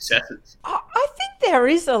see the successes. I think there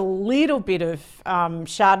is a little bit of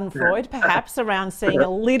schadenfreude, perhaps, around seeing a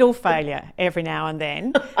little failure every now and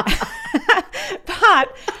then.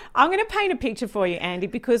 But I'm going to paint a picture for you, Andy,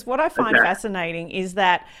 because what I find fascinating is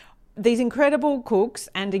that these incredible cooks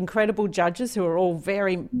and incredible judges who are all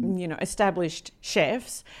very, established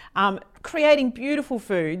chefs, creating beautiful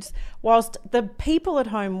foods, whilst the people at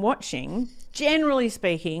home watching, generally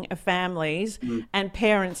speaking, are families and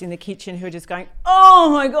parents in the kitchen who are just going, oh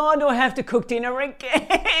my God, do I have to cook dinner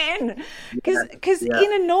again? Because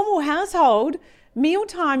in a normal household,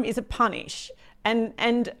 mealtime is a punish.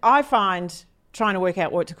 And I find trying to work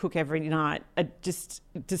out what to cook every night are just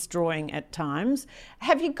destroying at times.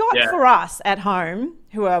 Have you got for us at home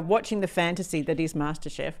who are watching the fantasy that is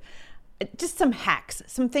MasterChef, just some hacks,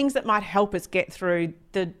 some things that might help us get through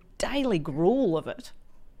the daily gruel of it?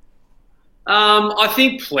 I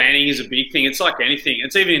think planning is a big thing. It's like anything.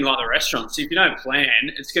 It's even in like the restaurants. If you don't plan,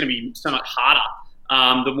 it's going to be so much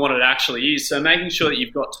harder than what it actually is. So making sure that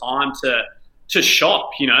you've got time to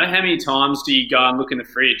shop, how many times do you go and look in the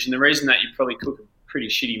fridge? And the reason that you probably cook a pretty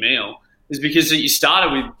shitty meal is because you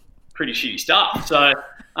started with pretty shitty stuff. So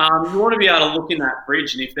you want to be able to look in that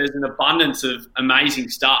fridge, and if there's an abundance of amazing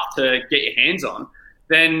stuff to get your hands on,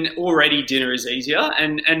 then already dinner is easier.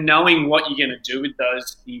 And knowing what you're going to do with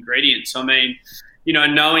those ingredients. I mean,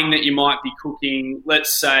 knowing that you might be cooking,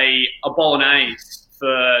 let's say, a bolognese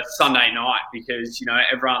for Sunday night because,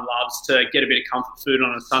 everyone loves to get a bit of comfort food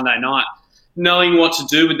on a Sunday night. Knowing what to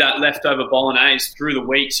do with that leftover bolognese through the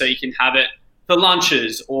week so you can have it for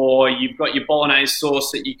lunches, or you've got your bolognese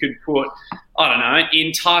sauce that you could put, I don't know,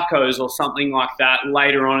 in tacos or something like that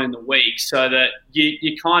later on in the week, so that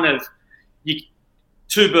you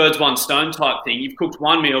two birds, one stone type thing. You've cooked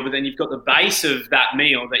one meal, but then you've got the base of that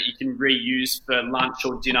meal that you can reuse for lunch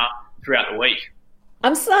or dinner throughout the week.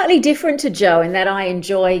 I'm slightly different to Joe in that I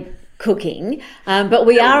enjoy cooking, but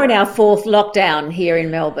we are in our fourth lockdown here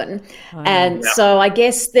in Melbourne. So I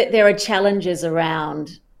guess that there are challenges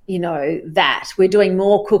around, that we're doing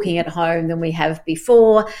more cooking at home than we have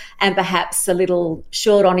before, and perhaps a little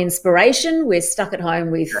short on inspiration. We're stuck at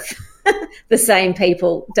home with the same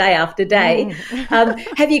people day after day.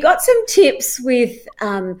 Have you got some tips with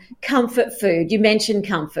comfort food? You mentioned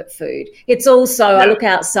comfort food. It's also, I look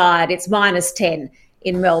outside, it's -10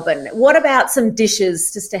 in Melbourne. What about some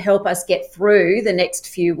dishes just to help us get through the next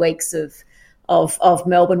few weeks of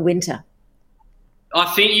Melbourne winter? I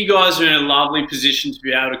think you guys are in a lovely position to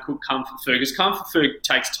be able to cook comfort food, because comfort food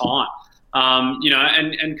takes time.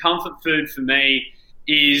 And comfort food for me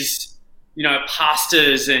is,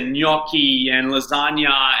 pastas and gnocchi and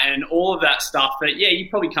lasagna and all of that stuff that, you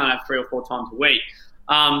probably can't have 3 or 4 times a week.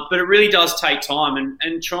 But it really does take time,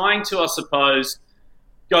 and trying to, I suppose,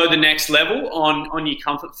 go the next level on your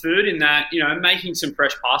comfort food in that, making some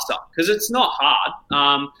fresh pasta, because it's not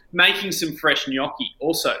hard. Making some fresh gnocchi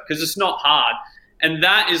also, because it's not hard. And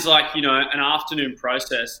that is like, an afternoon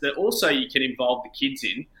process that also you can involve the kids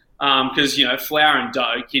in, because, flour and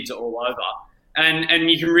dough, kids are all over. And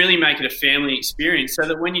you can really make it a family experience, so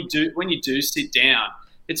that when you do sit down,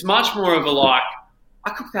 it's much more of a like,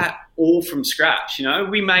 I cooked that all from scratch.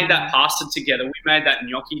 We made that pasta together, we made that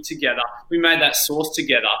gnocchi together, we made that sauce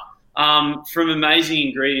together from amazing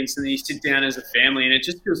ingredients, and then you sit down as a family, and it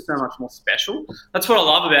just feels so much more special. That's what I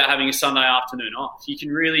love about having a Sunday afternoon off. You can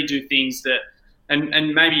really do things that,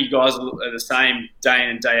 and maybe you guys are the same day in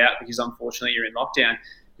and day out, because unfortunately you're in lockdown.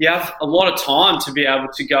 You have a lot of time to be able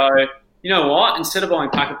to go, you know what, instead of buying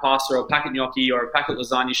a packet pasta or a packet gnocchi or a packet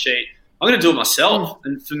lasagna sheet, I'm going to do it myself.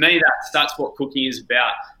 And for me, that's what cooking is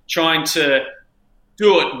about. Trying to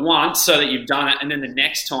do it once so that you've done it, and then the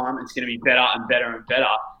next time it's going to be better and better and better.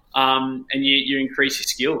 And you increase your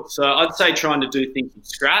skills. So I'd say trying to do things from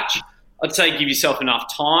scratch. I'd say give yourself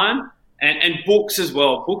enough time, and books as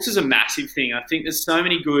well. Books is a massive thing. I think there's so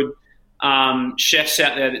many good chefs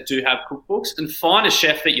out there that do have cookbooks, and find a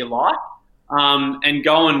chef that you like and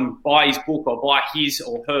go and buy his book or buy his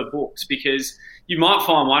or her books, because you might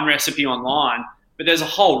find one recipe online, but there's a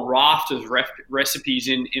whole raft of recipes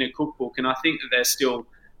in a cookbook, and I think that they're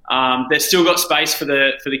still got space for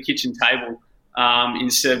the kitchen table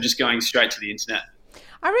instead of just going straight to the internet.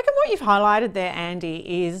 I reckon what you've highlighted there,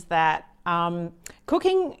 Andy, is that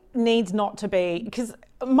cooking needs not to be, because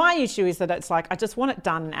my issue is that it's like, I just want it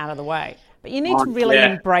done and out of the way. But you need to really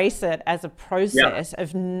embrace it as a process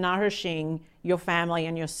of nourishing your family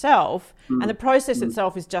and yourself. And the process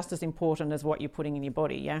itself is just as important as what you're putting in your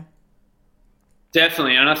body, yeah?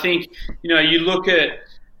 Definitely. And I think, you look at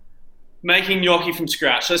making gnocchi from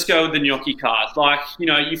scratch. Let's go with the gnocchi card. Like,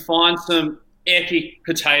 you find some epic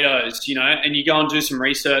potatoes, and you go and do some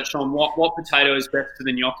research on what potato is best for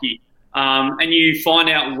the gnocchi. And you find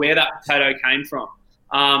out where that potato came from.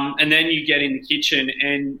 And then you get in the kitchen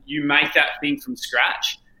and you make that thing from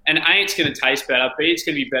scratch. And A, it's going to taste better. B, it's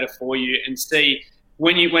going to be better for you. And C,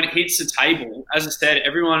 when it hits the table, as I said,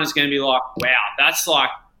 everyone is going to be like, wow, that's what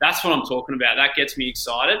I'm talking about. That gets me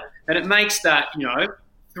excited. And it makes that,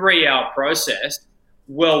 3-hour process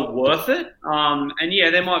well worth it. And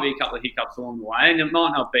there might be a couple of hiccups along the way, and it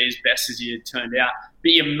might not be as best as you turned out,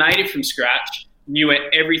 but you made it from scratch, knew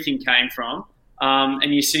where everything came from.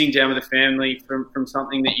 And you're sitting down with a family from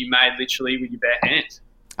something that you made literally with your bare hands.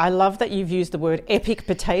 I love that you've used the word epic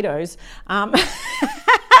potatoes. I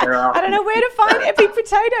don't know where to find epic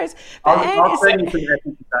potatoes. I'll send you some epic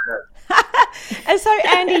potatoes. And so,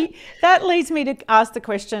 Andy, that leads me to ask the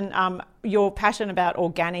question, you're passionate about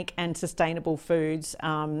organic and sustainable foods.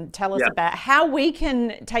 Tell us about how we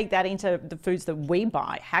can take that into the foods that we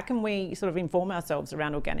buy. How can we sort of inform ourselves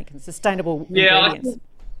around organic and sustainable ingredients?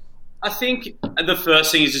 I think the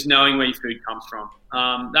first thing is just knowing where your food comes from.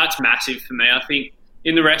 That's massive for me. I think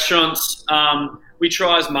in the restaurants, we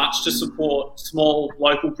try as much to support small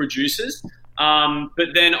local producers. But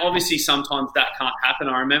then obviously sometimes that can't happen.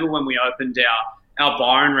 I remember when we opened our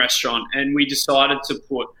Byron restaurant and we decided to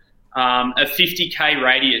put a 50K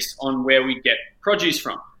radius on where we get produce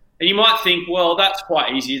from. And you might think, well, that's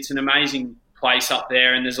quite easy. It's an amazing place up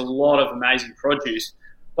there and there's a lot of amazing produce.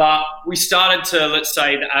 But we started to, let's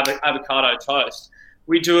say, the avocado toast.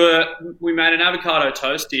 We made an avocado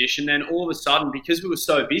toast dish, and then all of a sudden, because we were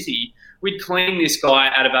so busy, we'd clean this guy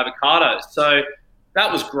out of avocados. So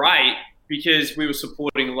that was great because we were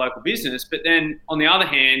supporting a local business. But then, on the other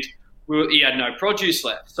hand, he had no produce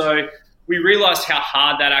left. So we realised how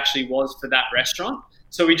hard that actually was for that restaurant.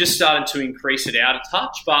 So we just started to increase it out a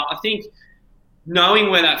touch. But I think knowing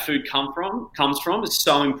where that food comes from is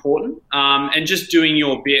so important, and just doing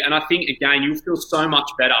your bit. And I think, again, you'll feel so much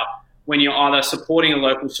better when you're either supporting a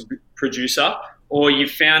local producer or you've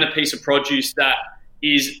found a piece of produce that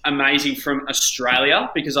is amazing from Australia,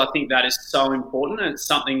 because I think that is so important. And it's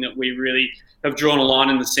something that we really have drawn a line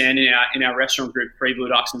in the sand in our restaurant group, Free Blue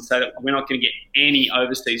Ducks, and say that we're not going to get any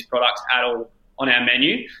overseas products at all on our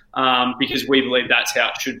menu, because we believe that's how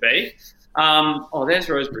it should be. There's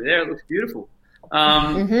rosemary there. It looks beautiful.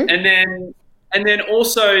 And then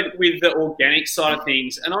also with the organic side of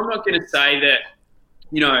things, and I'm not going to say that,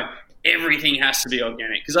 everything has to be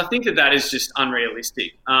organic, because I think that is just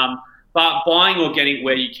unrealistic. But buying organic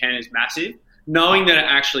where you can is massive. Knowing that it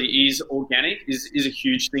actually is organic is a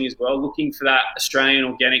huge thing as well. Looking for that Australian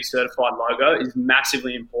Organic Certified logo is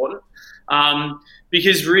massively important.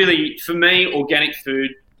 Because really, for me, organic food,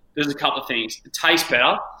 there's a couple of things. It tastes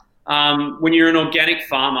better. When you're an organic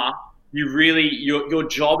farmer, your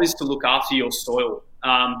job is to look after your soil,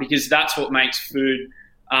 because that's what makes food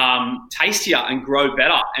tastier and grow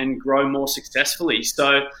better and grow more successfully.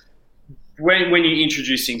 So when you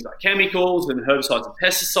introduce things like chemicals and herbicides and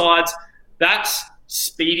pesticides, that's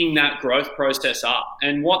speeding that growth process up.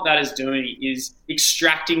 And what that is doing is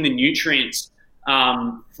extracting the nutrients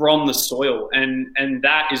from the soil. And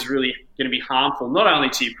that is really going to be harmful, not only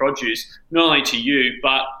to your produce, not only to you,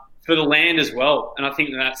 but for the land as well. And I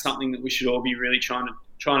think that's something that we should all be really trying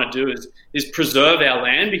to do is preserve our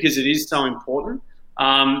land, because it is so important.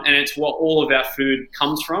 And it's what all of our food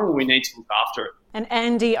comes from, and we need to look after it. And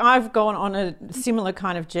Andy, I've gone on a similar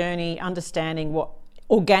kind of journey, understanding what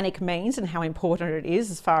organic means and how important it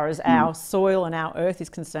is as far as our soil and our earth is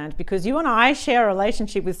concerned, because you and I share a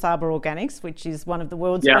relationship with Saba Organics, which is one of the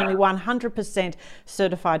world's only 100%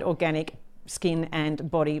 certified organic skin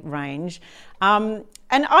and body range. And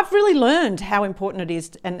I've really learned how important it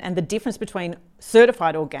is and the difference between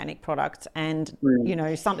certified organic products and,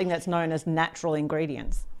 something that's known as natural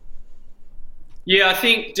ingredients. Yeah, I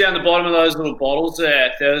think down the bottom of those little bottles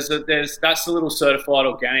that's the little certified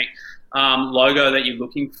organic logo that you're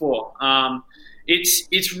looking for.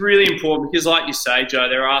 It's really important because, like you say, Joe,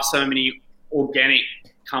 there are so many organic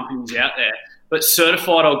companies out there. But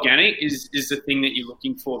certified organic is the thing that you're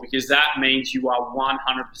looking for, because that means you are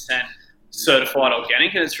 100% certified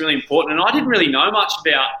organic, and it's really important. And I didn't really know much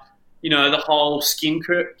about, the whole skin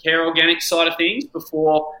care organic side of things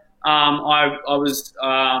before I was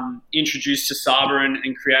introduced to Saba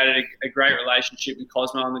and created a great relationship with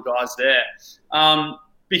Cosmo and the guys there.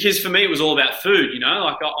 Because for me, it was all about food, it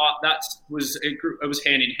was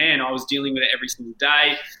hand in hand. I was dealing with it every single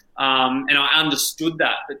day, and I understood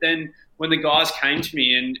that. But then when the guys came to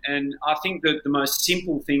me, and I think that the most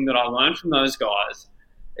simple thing that I learned from those guys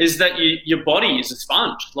is that your body is a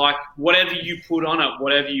sponge. Like, whatever you put on it,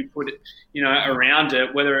 whatever you put around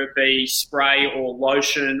it, whether it be spray or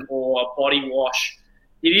lotion or a body wash,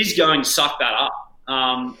 it is going to suck that up.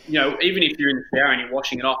 Even if you're in the shower and you're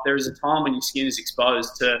washing it off, there is a time when your skin is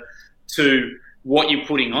exposed to what you're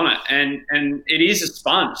putting on it, and it is a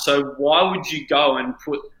sponge. So why would you go and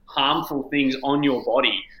put harmful things on your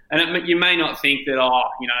body? And you may not think that,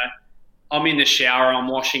 I'm in the shower, I'm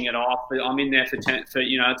washing it off, but I'm in there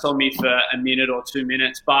it's on me for a minute or 2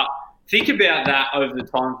 minutes. But think about that over the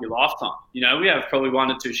time of your lifetime. We have probably 1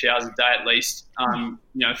 to 2 showers a day at least,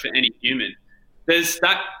 for any human. There's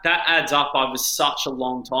that adds up over such a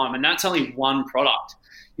long time, and that's only one product.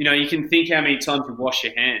 You can think how many times you wash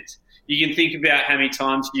your hands. You can think about how many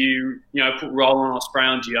times you put roll-on or spray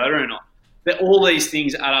on deodorant on. But all these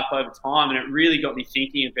things add up over time, and it really got me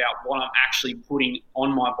thinking about what I'm actually putting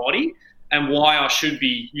on my body and why I should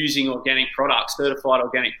be using organic products, certified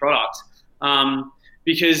organic products,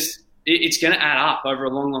 because it's going to add up over a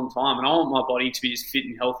long, long time. And I want my body to be as fit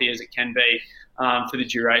and healthy as it can be for the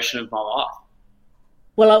duration of my life.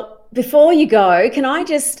 Well, before you go, can I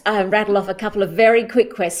just rattle off a couple of very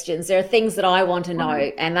quick questions? There are things that I want to know,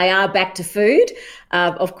 and they are back to food,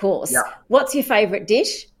 of course. Yeah. What's your favourite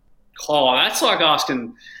dish? Oh, that's like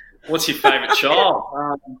asking, what's your favourite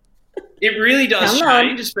child? It really does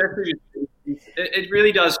change, especially it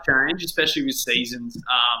really does change, especially with seasons,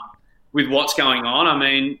 with what's going on. I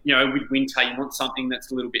mean, with winter, you want something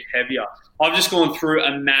that's a little bit heavier. I've just gone through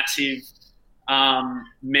a massive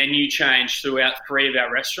menu change throughout 3 of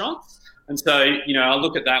our restaurants. And so, I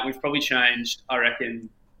look at that, we've probably changed, I reckon,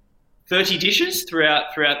 30 dishes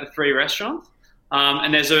throughout the 3 restaurants.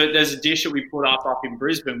 And there's a dish that we put up in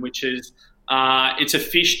Brisbane, which is it's a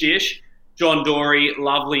fish dish, John Dory,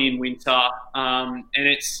 lovely in winter, and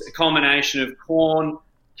it's a combination of corn,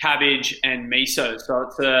 cabbage, and miso. So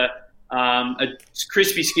it's a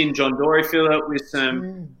crispy skinned John Dory fillet with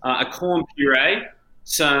some a corn puree,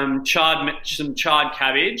 some charred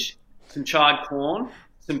cabbage, some charred corn,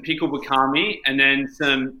 some pickled wakame, and then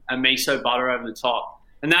a miso butter over the top.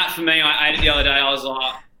 And that, for me, I ate it the other day. I was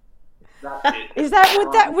like, that's it.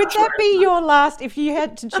 Would that be your last? If you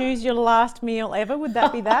had to choose your last meal ever, would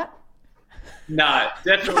that be that? No,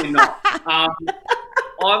 definitely not. I'm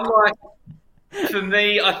like, for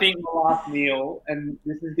me, I think my last meal, and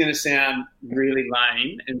this is going to sound really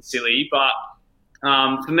lame and silly, but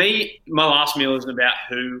for me, my last meal isn't about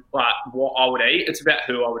what I would eat. It's about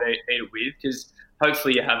who I would eat it with, because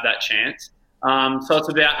hopefully you have that chance. So it's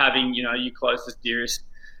about having, your closest, dearest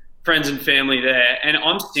friends and family there. And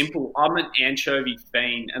I'm simple. I'm an anchovy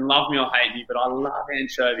fiend, and love me or hate me, but I love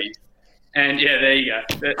anchovies. And yeah, there you go.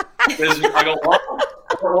 I got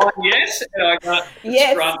one yes, and I got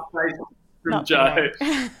a front face from Not Joe.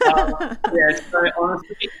 So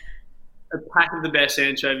honestly, a pack of the best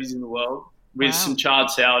anchovies in the world with some charred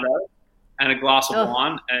sourdough and a glass of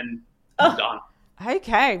wine, and I'm done.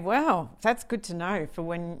 Okay, well, that's good to know for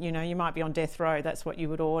when, you might be on death row. That's what you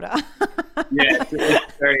would order. Yeah,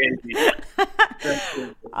 it's very easy.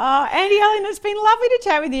 Andy Allen, it's been lovely to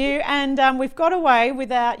chat with you, and we've got away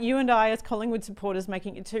without you and I as Collingwood supporters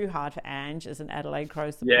making it too hard for Ange as an Adelaide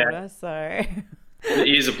Crows supporter. Yeah. So the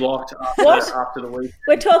ears are blocked after the week.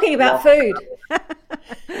 We're talking about food.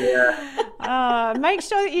 Yeah. Make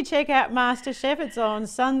sure that you check out MasterChef. It's on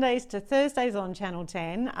Sundays to Thursdays on Channel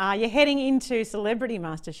 10. You're heading into Celebrity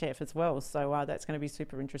MasterChef as well, so that's going to be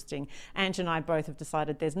super interesting. Ange and I both have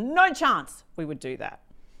decided there's no chance we would do that.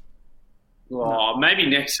 Oh, maybe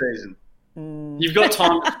next season. You've got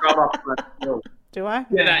time to scrub up. Do I?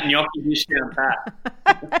 Get that gnocchi dish down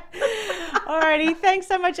pat. Alrighty, thanks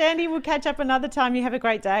so much, Andy. We'll catch up another time. You have a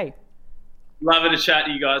great day. Love it to chat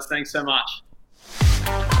to you guys. Thanks so much.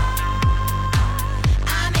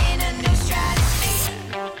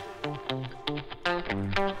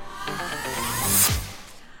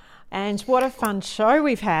 And what a fun show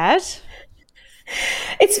we've had.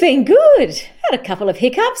 It's been good. Had a couple of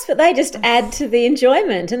hiccups, but they just add to the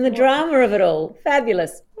enjoyment and the drama of it all.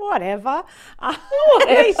 Fabulous. Whatever.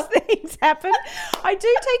 These things happen. I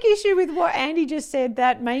do take issue with what Andy just said,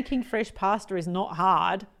 that making fresh pasta is not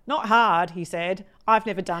hard. Not hard, he said. I've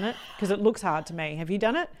never done it because it looks hard to me. Have you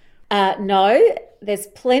done it? No, there's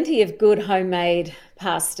plenty of good homemade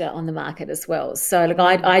pasta on the market as well. So look,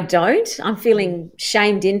 I don't. I'm feeling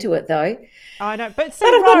shamed into it though. I know, but I've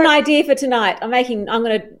got an idea for tonight. I'm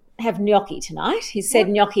going to have gnocchi tonight. He said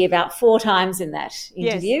gnocchi about 4 times in that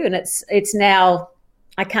interview, and it's now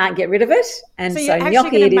I can't get rid of it, and so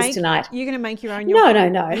gnocchi it is tonight. You're going to make your own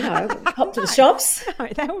gnocchi? No. Hop to the shops. No,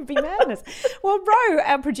 that would be madness. Well, Ro,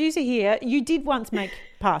 our producer here, you did once make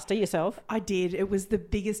pasta yourself. I did. It was the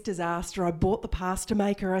biggest disaster. I bought the pasta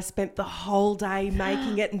maker. I spent the whole day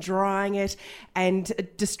making it and drying it, and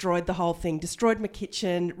destroyed the whole thing. Destroyed my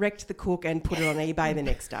kitchen, wrecked the cook, and put it on eBay the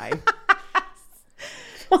next day.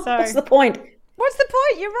 What's the point? What's the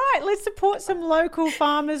point? You're right. Let's support some local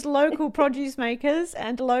farmers, local produce makers,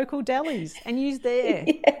 and local delis, and use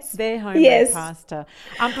their homemade pasta.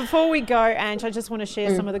 Before we go, Ange, I just want to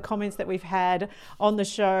share some of the comments that we've had on the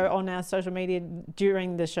show, on our social media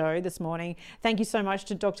during the show this morning. Thank you so much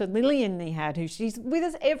to Dr. Lillian Nihad, she's with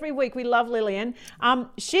us every week. We love Lillian.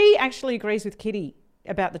 She actually agrees with Kitty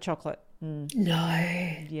about the chocolate. No.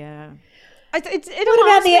 Yeah. What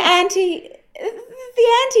about the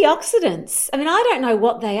antioxidants? I mean, I don't know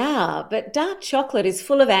what they are, but dark chocolate is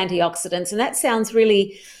full of antioxidants, and that sounds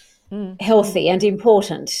really healthy and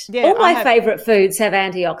important. Yeah, all my favourite foods have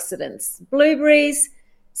antioxidants: blueberries,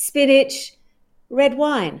 spinach, red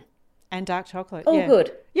wine. And dark chocolate. All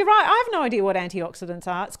good. You're right. I have no idea what antioxidants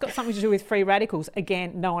are. It's got something to do with free radicals.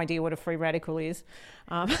 Again, no idea what a free radical is.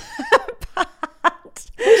 But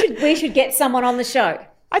we should get someone on the show.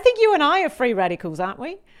 I think you and I are free radicals, aren't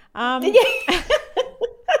we? Yes.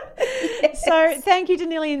 So thank you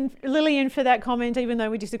to Lillian for that comment, even though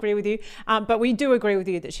we disagree with you. But we do agree with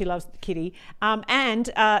you that she loves Kitty.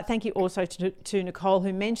 And thank you also to Nicole,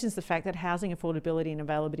 who mentions the fact that housing affordability and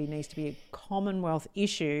availability needs to be a Commonwealth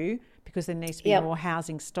issue because there needs to be more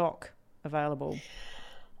housing stock available.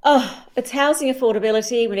 Oh, it's housing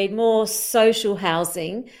affordability. We need more social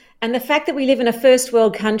housing. And the fact that we live in a first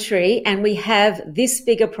world country and we have this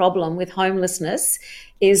bigger problem with homelessness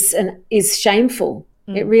is shameful.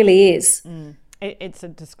 It really is. It's a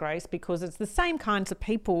disgrace because it's the same kinds of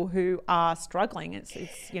people who are struggling. It's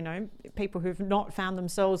people who've not found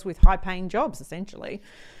themselves with high-paying jobs, essentially.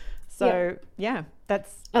 So,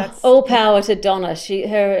 that's all power to Donna.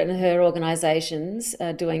 Her and her organisations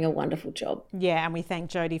are doing a wonderful job. Yeah, and we thank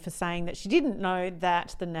Jodie for saying that she didn't know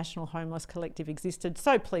that the National Homeless Collective existed.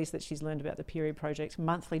 So pleased that she's learned about the Period Project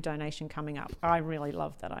monthly donation coming up. I really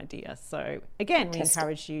love that idea. So again, we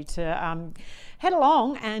encourage you to head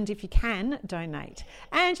along and if you can, donate.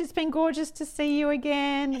 And it's been gorgeous to see you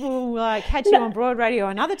again. We'll catch you on Broad Radio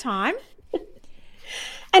another time.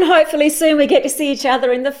 And hopefully soon we get to see each other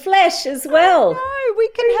in the flesh as well. No, we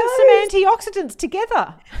can have some antioxidants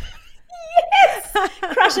together. Yes,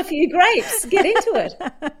 crush a few grapes, get into it.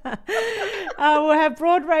 We'll have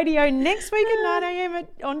Broad Radio next week at 9 a.m.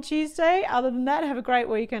 on Tuesday. Other than that, have a great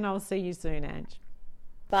week and I'll see you soon, Ange.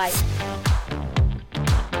 Bye.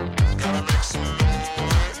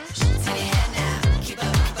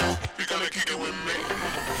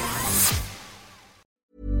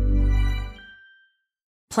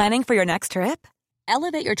 Planning for your next trip?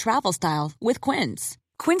 Elevate your travel style with Quince.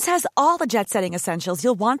 Quince has all the jet-setting essentials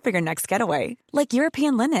you'll want for your next getaway, like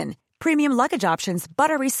European linen, premium luggage options,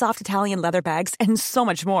 buttery soft Italian leather bags, and so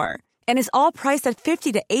much more. And is all priced at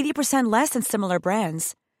 50 to 80% less than similar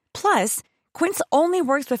brands. Plus, Quince only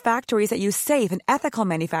works with factories that use safe and ethical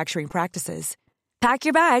manufacturing practices. Pack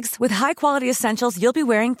your bags with high-quality essentials you'll be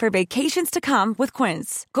wearing for vacations to come with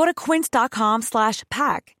Quince. Go to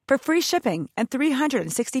quince.com/pack for free shipping and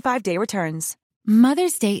 365-day returns.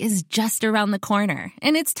 Mother's Day is just around the corner,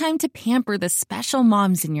 and it's time to pamper the special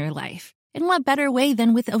moms in your life. And what better way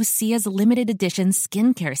than with Osea's limited edition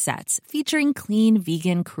skincare sets featuring clean,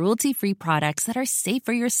 vegan, cruelty-free products that are safe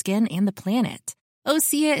for your skin and the planet.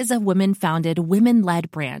 Osea is a women-founded,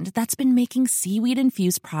 women-led brand that's been making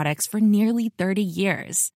seaweed-infused products for nearly 30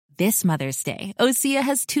 years. This Mother's Day, Osea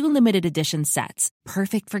has 2 limited edition sets,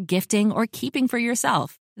 perfect for gifting or keeping for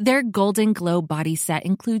yourself. Their Golden Glow body set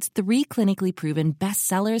includes 3 clinically proven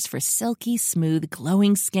bestsellers for silky, smooth,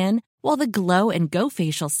 glowing skin, while the Glow and Go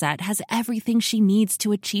facial set has everything she needs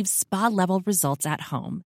to achieve spa-level results at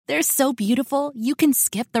home. They're so beautiful, you can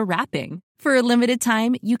skip the wrapping. For a limited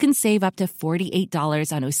time, you can save up to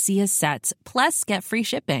 $48 on Osea's sets, plus get free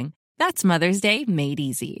shipping. That's Mother's Day made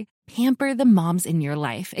easy. Pamper the moms in your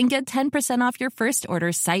life and get 10% off your first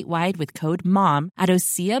order site-wide with code MOM at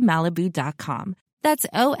OseaMalibu.com. That's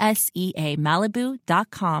OSEA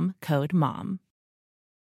Malibu.com, code MOM.